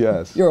so,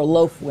 yes. You're a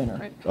loaf winner.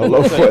 Right. A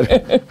loaf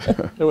winner.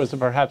 There was a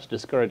perhaps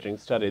discouraging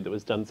study that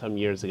was done some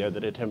years ago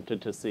that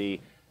attempted to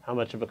see how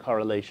much of a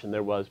correlation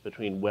there was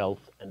between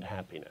wealth and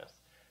happiness.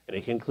 And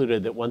it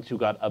concluded that once you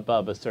got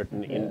above a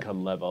certain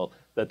income level,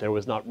 that there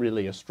was not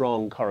really a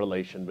strong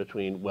correlation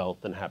between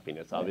wealth and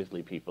happiness.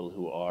 Obviously, people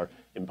who are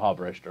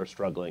impoverished are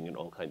struggling in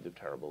all kinds of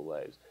terrible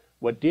ways.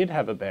 What did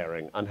have a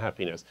bearing on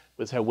happiness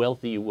was how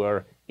wealthy you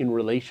were in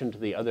relation to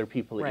the other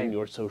people in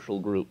your social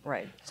group.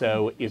 Right.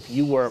 So if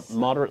you were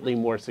moderately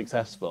more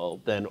successful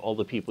than all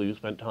the people you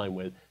spent time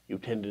with, you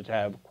tended to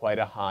have quite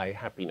a high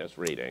happiness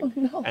rating. Oh,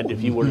 no. And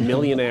if you were a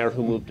millionaire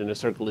who moved in a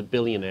circle of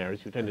billionaires,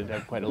 you tended to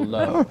have quite a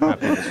low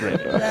happiness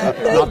rating.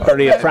 Not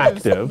very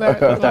attractive, but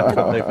that's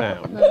what they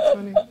found. That's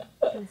funny.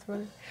 That's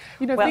funny.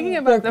 You know, thinking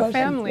about the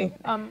family,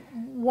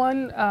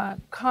 one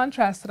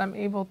contrast that I'm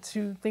able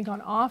to think on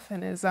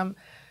often is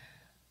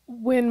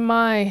when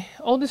my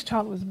oldest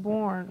child was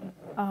born,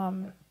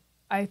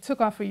 I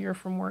took off a year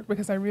from work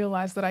because I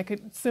realized that I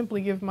could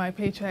simply give my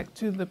paycheck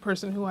to the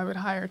person who I would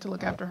hire to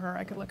look after her.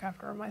 I could look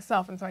after her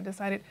myself. And so I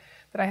decided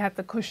that I had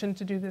the cushion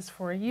to do this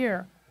for a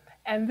year.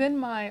 And then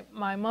my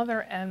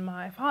mother and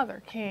my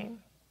father came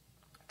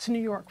to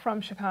New York from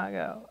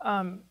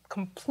Chicago,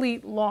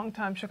 complete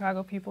longtime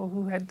Chicago people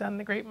who had done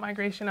the Great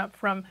Migration up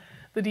from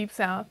the Deep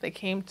South. They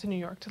came to New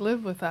York to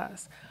live with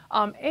us.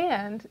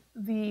 And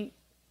the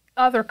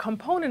other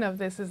component of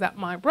this is that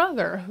my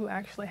brother, who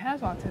actually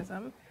has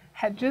autism,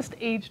 had just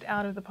aged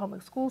out of the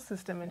public school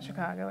system in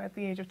Chicago at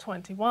the age of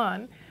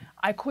 21.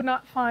 I could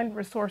not find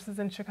resources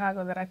in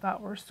Chicago that I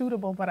thought were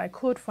suitable, but I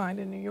could find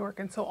in New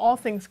York. And so all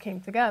things came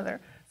together.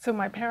 So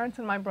my parents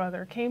and my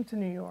brother came to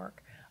New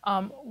York.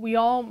 We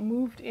all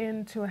moved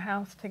into a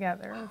house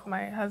together.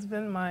 My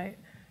husband, my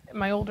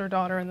older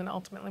daughter, and then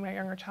ultimately my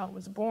younger child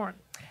was born.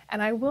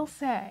 And I will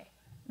say,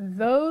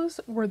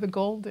 those were the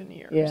golden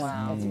years. Yeah.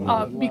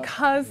 Wow.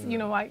 Because, you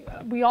know,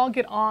 we all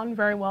get on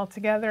very well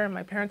together, and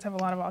my parents have a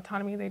lot of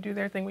autonomy. They do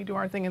their thing, we do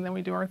our thing, and then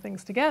we do our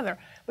things together.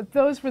 But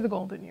those were the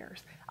golden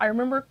years. I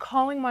remember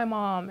calling my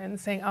mom and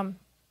saying,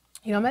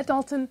 you know, I'm at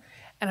Dalton,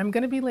 and I'm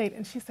going to be late.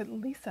 And she said,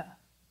 Lisa,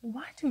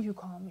 why do you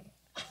call me?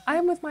 I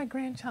am with my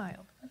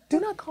grandchild.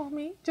 Do not call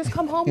me. Just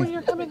come home when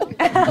you're coming home.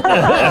 And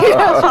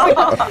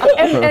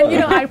you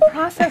know, I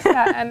processed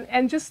that,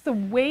 and just the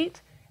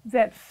weight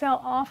that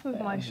fell off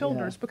of my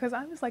shoulders, because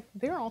I was like,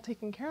 they're all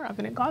taken care of.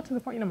 And it got to the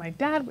point, you know, my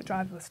dad would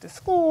drive us to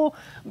school,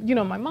 you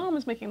know, my mom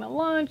was making the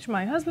lunch,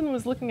 my husband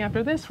was looking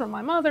after this for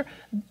my mother.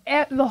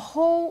 The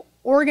whole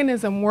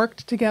organism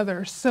worked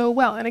together so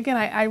well. And again,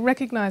 I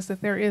recognize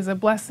that there is a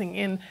blessing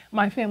in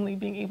my family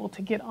being able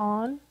to get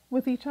on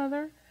with each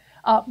other.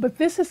 But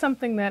this is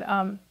something that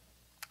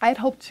I had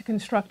hoped to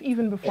construct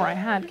even before I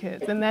had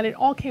kids, and that it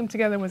all came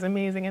together was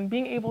amazing. And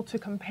being able to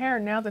compare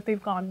now that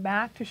they've gone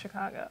back to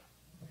Chicago,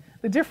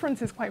 the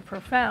difference is quite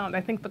profound.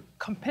 I think the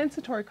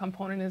compensatory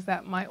component is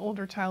that my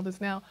older child is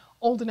now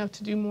old enough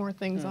to do more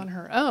things on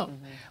her own.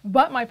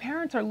 But my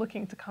parents are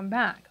looking to come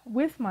back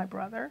with my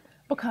brother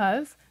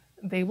because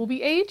they will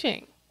be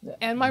aging.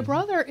 And my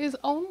brother is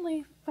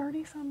only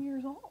 30-some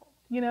years old.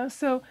 you know?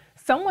 So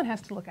someone has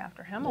to look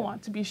after him. I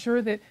want to be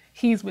sure that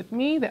he's with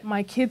me, that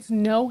my kids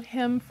know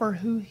him for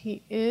who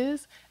he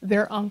is,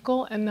 their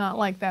uncle, and not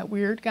like that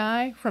weird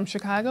guy from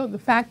Chicago. The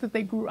fact that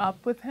they grew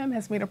up with him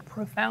has made a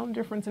profound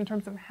difference in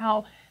terms of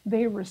how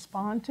they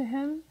respond to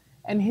him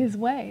and his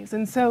ways.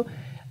 And so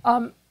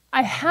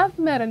I have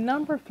met a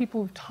number of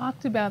people who've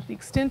talked about the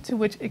extent to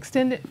which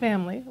extended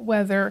family,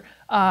 whether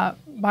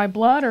by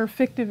blood or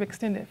fictive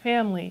extended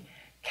family,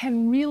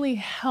 can really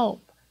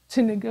help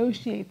to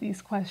negotiate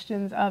these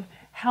questions of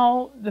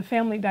how the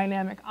family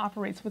dynamic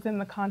operates within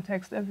the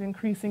context of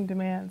increasing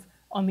demands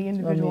on the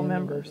individual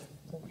members.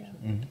 Yeah.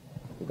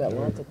 We've got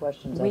lots of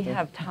questions. We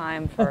have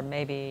time for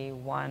maybe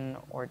one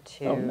or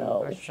two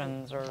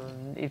questions, or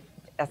if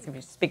asking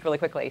you to speak really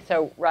quickly.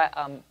 So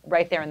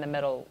right there in the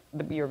middle,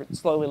 you're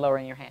slowly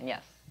lowering your hand.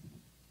 Yes.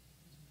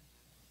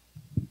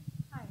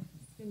 Hi,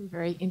 it's been a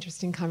very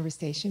interesting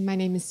conversation. My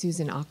name is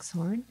Susan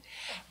Oxhorn,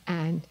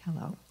 and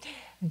hello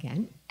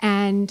again.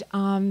 And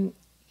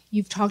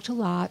you've talked a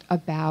lot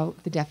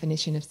about the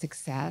definition of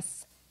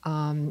success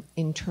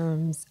in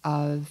terms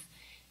of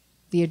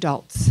the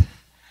adults,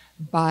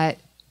 but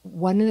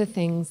one of the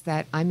things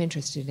that I'm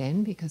interested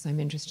in, because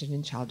I'm interested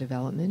in child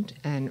development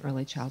and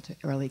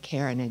early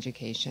care and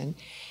education,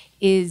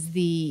 is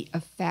the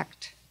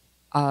effect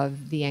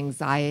of the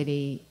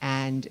anxiety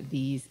and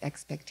these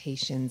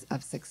expectations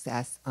of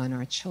success on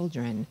our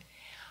children.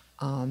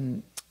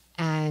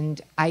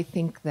 And I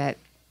think that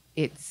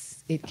it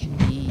can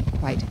be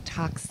quite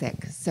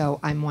toxic. So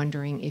I'm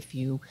wondering if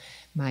you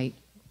might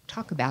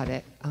talk about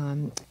it.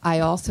 I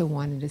also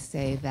wanted to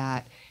say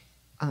that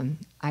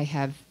I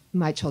have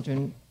my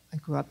children. I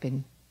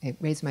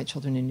raised my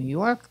children in New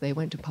York. They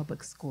went to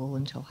public school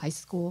until high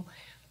school.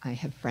 I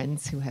have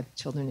friends who have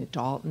children at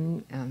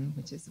Dalton,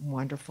 which is a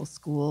wonderful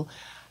school.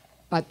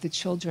 But the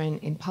children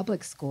in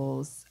public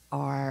schools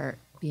are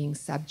being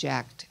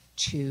subject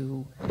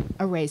to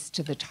a race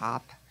to the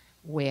top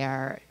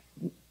where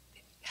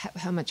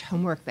how much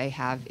homework they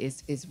have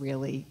is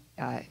really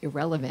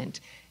irrelevant.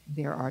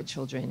 There are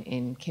children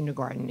in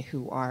kindergarten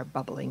who are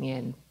bubbling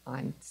in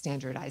on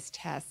standardized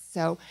tests.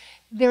 So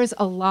there's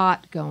a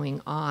lot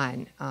going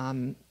on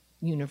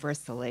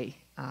universally.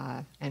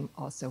 And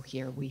also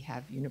here we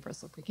have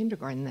universal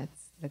pre-kindergarten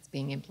that's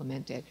being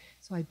implemented.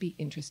 So I'd be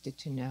interested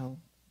to know.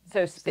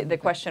 So the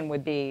question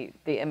would be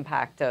the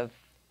impact of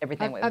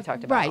everything we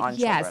talked about on children.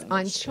 Yes,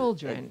 on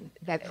children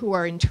who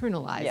are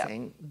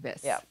internalizing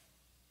this. Yeah.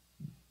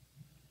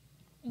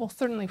 Well,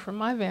 certainly from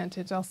my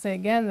vantage, I'll say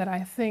again that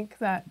I think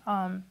that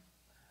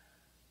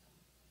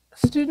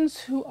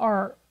students who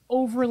are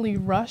overly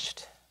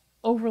rushed,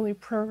 overly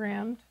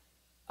programmed,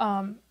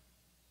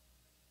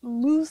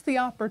 lose the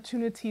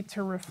opportunity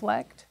to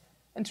reflect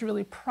and to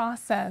really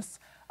process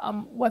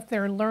what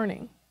they're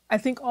learning. I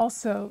think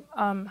also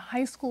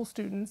high school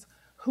students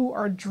who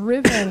are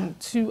driven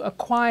to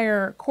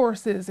acquire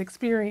courses,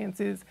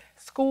 experiences,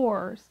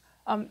 scores,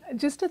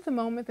 just at the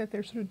moment that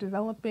they're sort of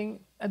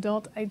developing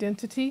adult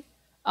identity,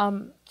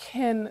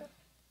 can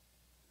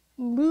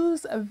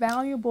lose a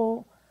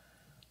valuable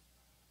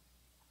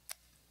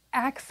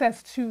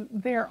access to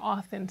their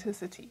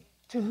authenticity,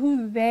 to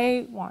who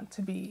they want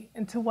to be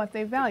and to what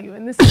they value.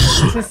 And this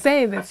is to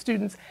say that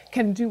students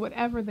can do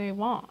whatever they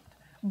want.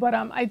 But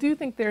I do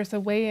think there's a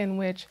way in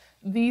which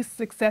these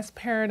success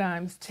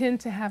paradigms tend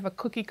to have a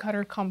cookie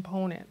cutter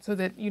component, so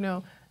that, you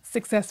know,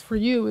 success for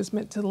you is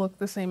meant to look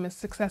the same as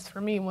success for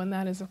me, when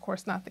that is of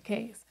course not the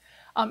case.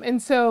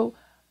 And so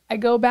I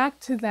go back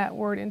to that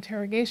word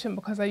interrogation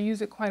because I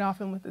use it quite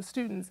often with the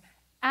students.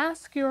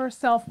 Ask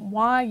yourself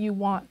why you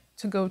want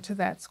to go to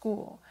that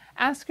school.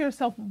 Ask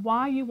yourself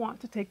why you want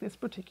to take this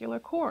particular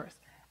course.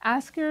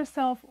 Ask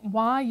yourself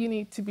why you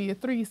need to be a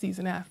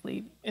 3-season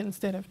athlete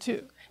instead of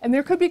 2. And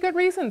there could be good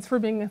reasons for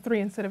being a 3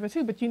 instead of a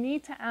 2, but you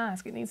need to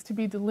ask. It needs to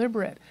be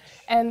deliberate.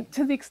 And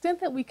to the extent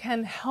that we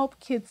can help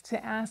kids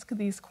to ask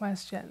these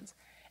questions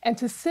and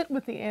to sit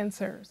with the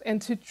answers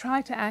and to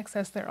try to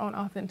access their own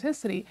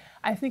authenticity,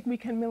 I think we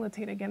can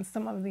militate against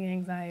some of the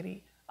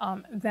anxiety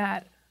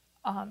that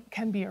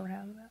can be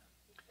around that.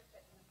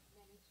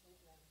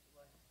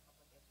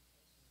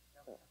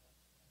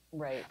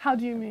 Right. How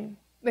do you mean?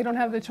 They don't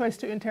have the choice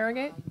to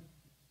interrogate?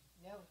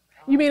 No.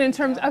 You mean in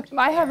terms of,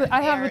 I have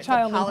a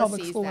child in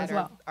public school as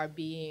well.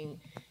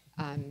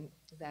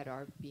 That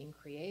are being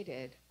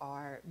created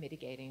are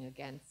mitigating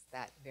against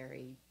that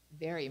very,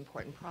 very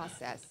important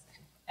process.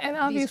 And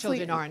obviously, these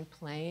children aren't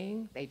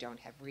playing, they don't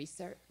have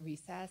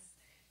recess,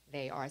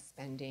 they are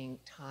spending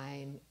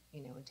time,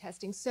 in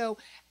testing. So,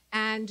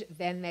 and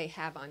then they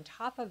have on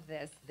top of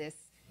this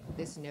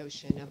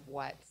notion of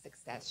what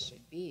success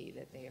should be,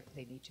 that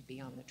they need to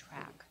be on the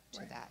track to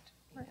that.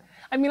 Right.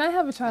 I mean, I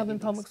have a child in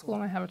public school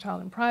and I have a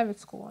child in private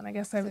school, and I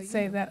guess I would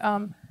say that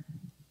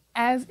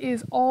as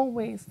is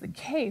always the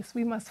case,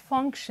 we must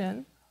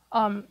function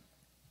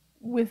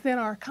within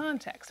our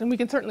context, and we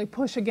can certainly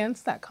push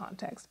against that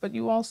context, but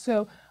you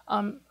also,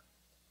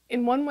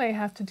 in one way,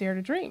 have to dare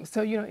to dream.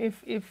 So,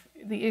 if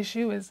the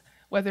issue is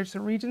whether it's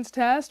a Regents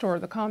test or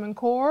the Common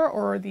Core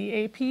or the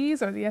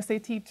APs or the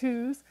SAT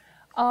 2s,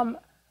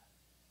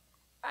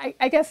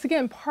 I guess,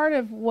 again, part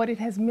of what it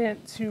has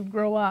meant to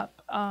grow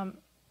up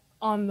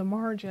on the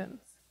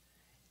margins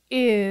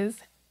is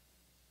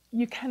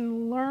you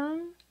can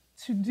learn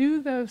to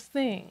do those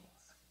things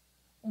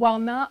while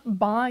not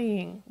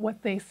buying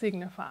what they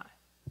signify,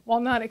 while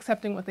not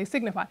accepting what they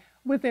signify,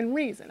 within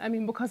reason. I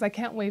mean, because I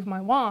can't wave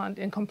my wand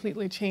and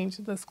completely change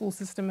the school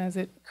system as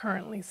it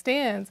currently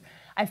stands,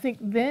 I think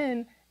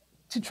then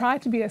to try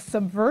to be as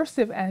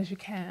subversive as you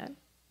can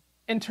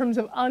in terms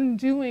of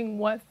undoing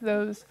what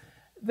those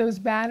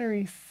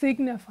batteries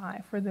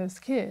signify for those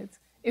kids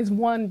is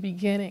one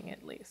beginning,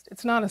 at least.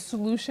 It's not a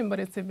solution, but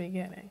it's a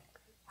beginning.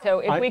 So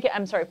if we can,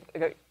 I'm sorry,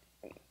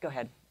 go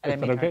ahead. I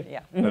didn't mean to- okay?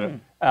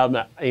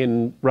 Yeah.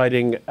 In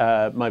writing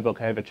my book,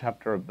 I have a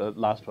chapter of the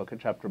last book, a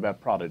chapter about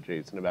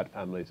prodigies and about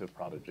families of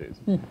prodigies.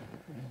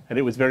 And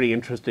it was very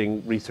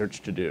interesting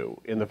research to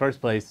do. In the first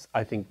place,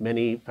 I think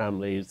many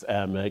families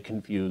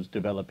confuse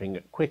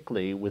developing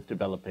quickly with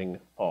developing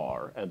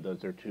far, and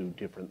those are two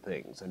different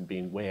things. And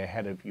being way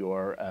ahead of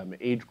your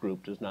age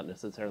group does not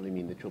necessarily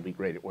mean that you'll be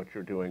great at what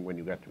you're doing when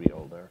you get to be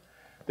older.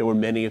 There were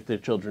many of the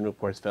children who, of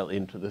course, fell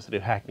into the sort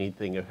of hackneyed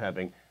thing of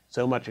having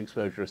so much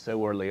exposure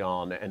so early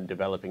on and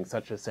developing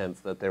such a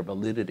sense that their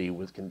validity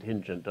was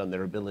contingent on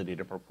their ability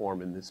to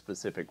perform in this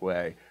specific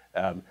way,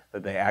 that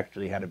they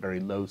actually had a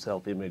very low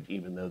self-image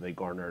even though they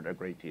garnered a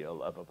great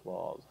deal of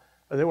applause.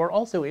 But there were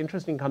also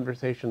interesting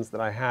conversations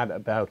that I had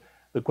about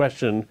the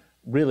question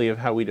really of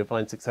how we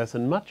define success,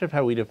 and much of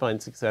how we define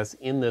success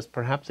in this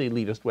perhaps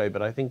elitist way,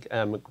 but I think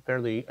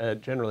fairly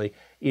generally,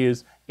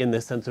 is in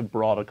this sense of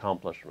broad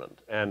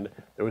accomplishment. And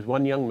there was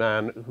one young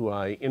man who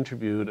I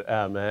interviewed.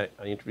 I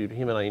interviewed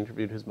him and I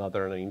interviewed his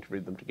mother and I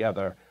interviewed them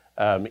together.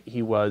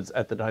 He was,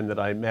 at the time that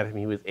I met him,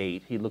 he was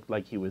 8. He looked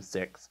like he was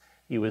 6.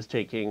 He was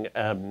taking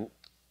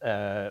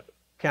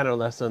piano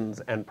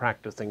lessons and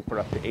practicing for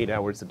up to 8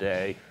 hours a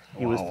day.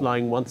 He was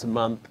flying once a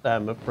month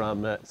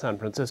from San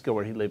Francisco,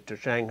 where he lived, to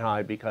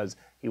Shanghai because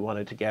he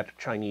wanted to get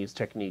Chinese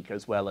technique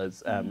as well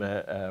as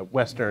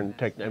Western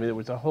technique. I mean, there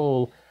was a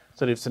whole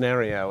sort of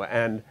scenario.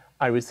 And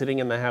I was sitting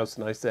in the house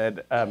and I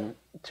said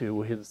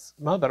to his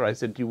mother, I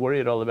said, "Do you worry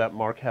at all about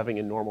Mark having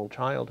a normal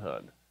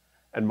childhood?"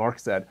 And Mark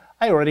said,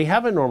 "I already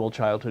have a normal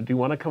childhood. Do you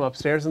want to come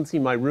upstairs and see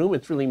my room?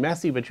 It's really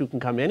messy, but you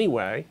can come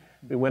anyway."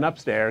 We went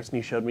upstairs and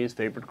he showed me his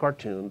favorite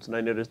cartoons, and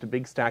I noticed a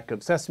big stack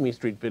of Sesame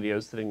Street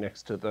videos sitting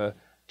next to the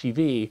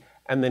TV.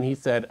 And then he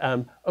said,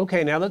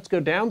 "Okay, now let's go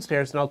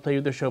downstairs and I'll play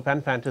you the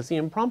Chopin Fantasy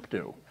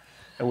Impromptu."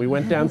 And we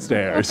went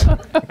downstairs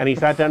and he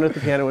sat down at the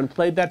piano and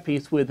played that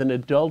piece with an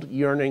adult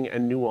yearning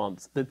and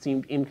nuance that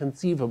seemed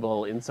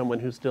inconceivable in someone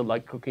who still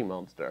liked Cookie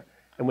Monster.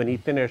 And when he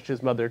finished,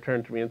 his mother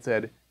turned to me and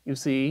said, "You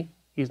see,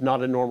 he's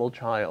not a normal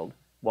child.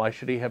 Why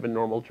should he have a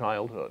normal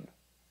childhood?"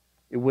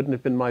 It wouldn't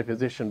have been my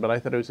position, but I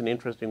thought it was an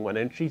interesting one.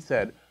 And she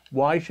said,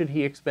 "Why should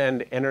he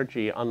expend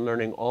energy on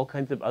learning all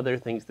kinds of other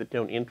things that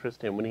don't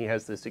interest him when he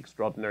has this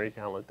extraordinary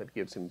talent that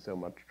gives him so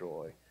much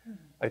joy?"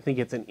 I think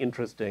it's an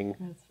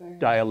interesting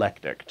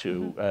dialectic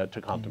to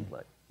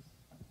contemplate.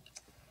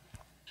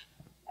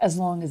 As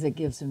long as it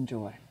gives him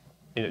joy.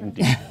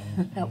 Indeed.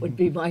 That would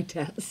be my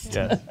test.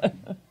 Yes.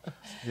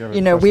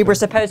 You know, we were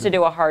supposed to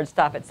do a hard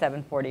stop at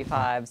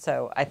 7:45,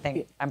 so I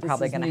think I'm This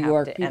probably is going to New have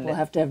York. to People end it.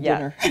 have to have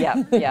Yeah,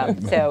 dinner. Yeah.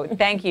 So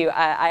thank you.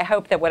 I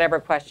hope that whatever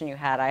question you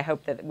had, I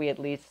hope that we at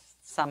least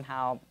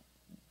somehow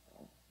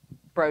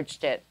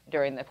broached it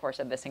during the course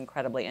of this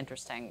incredibly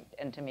interesting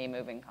and, to me,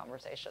 moving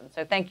conversation.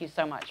 So thank you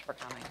so much for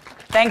coming.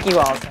 Thank you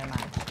all so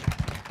much.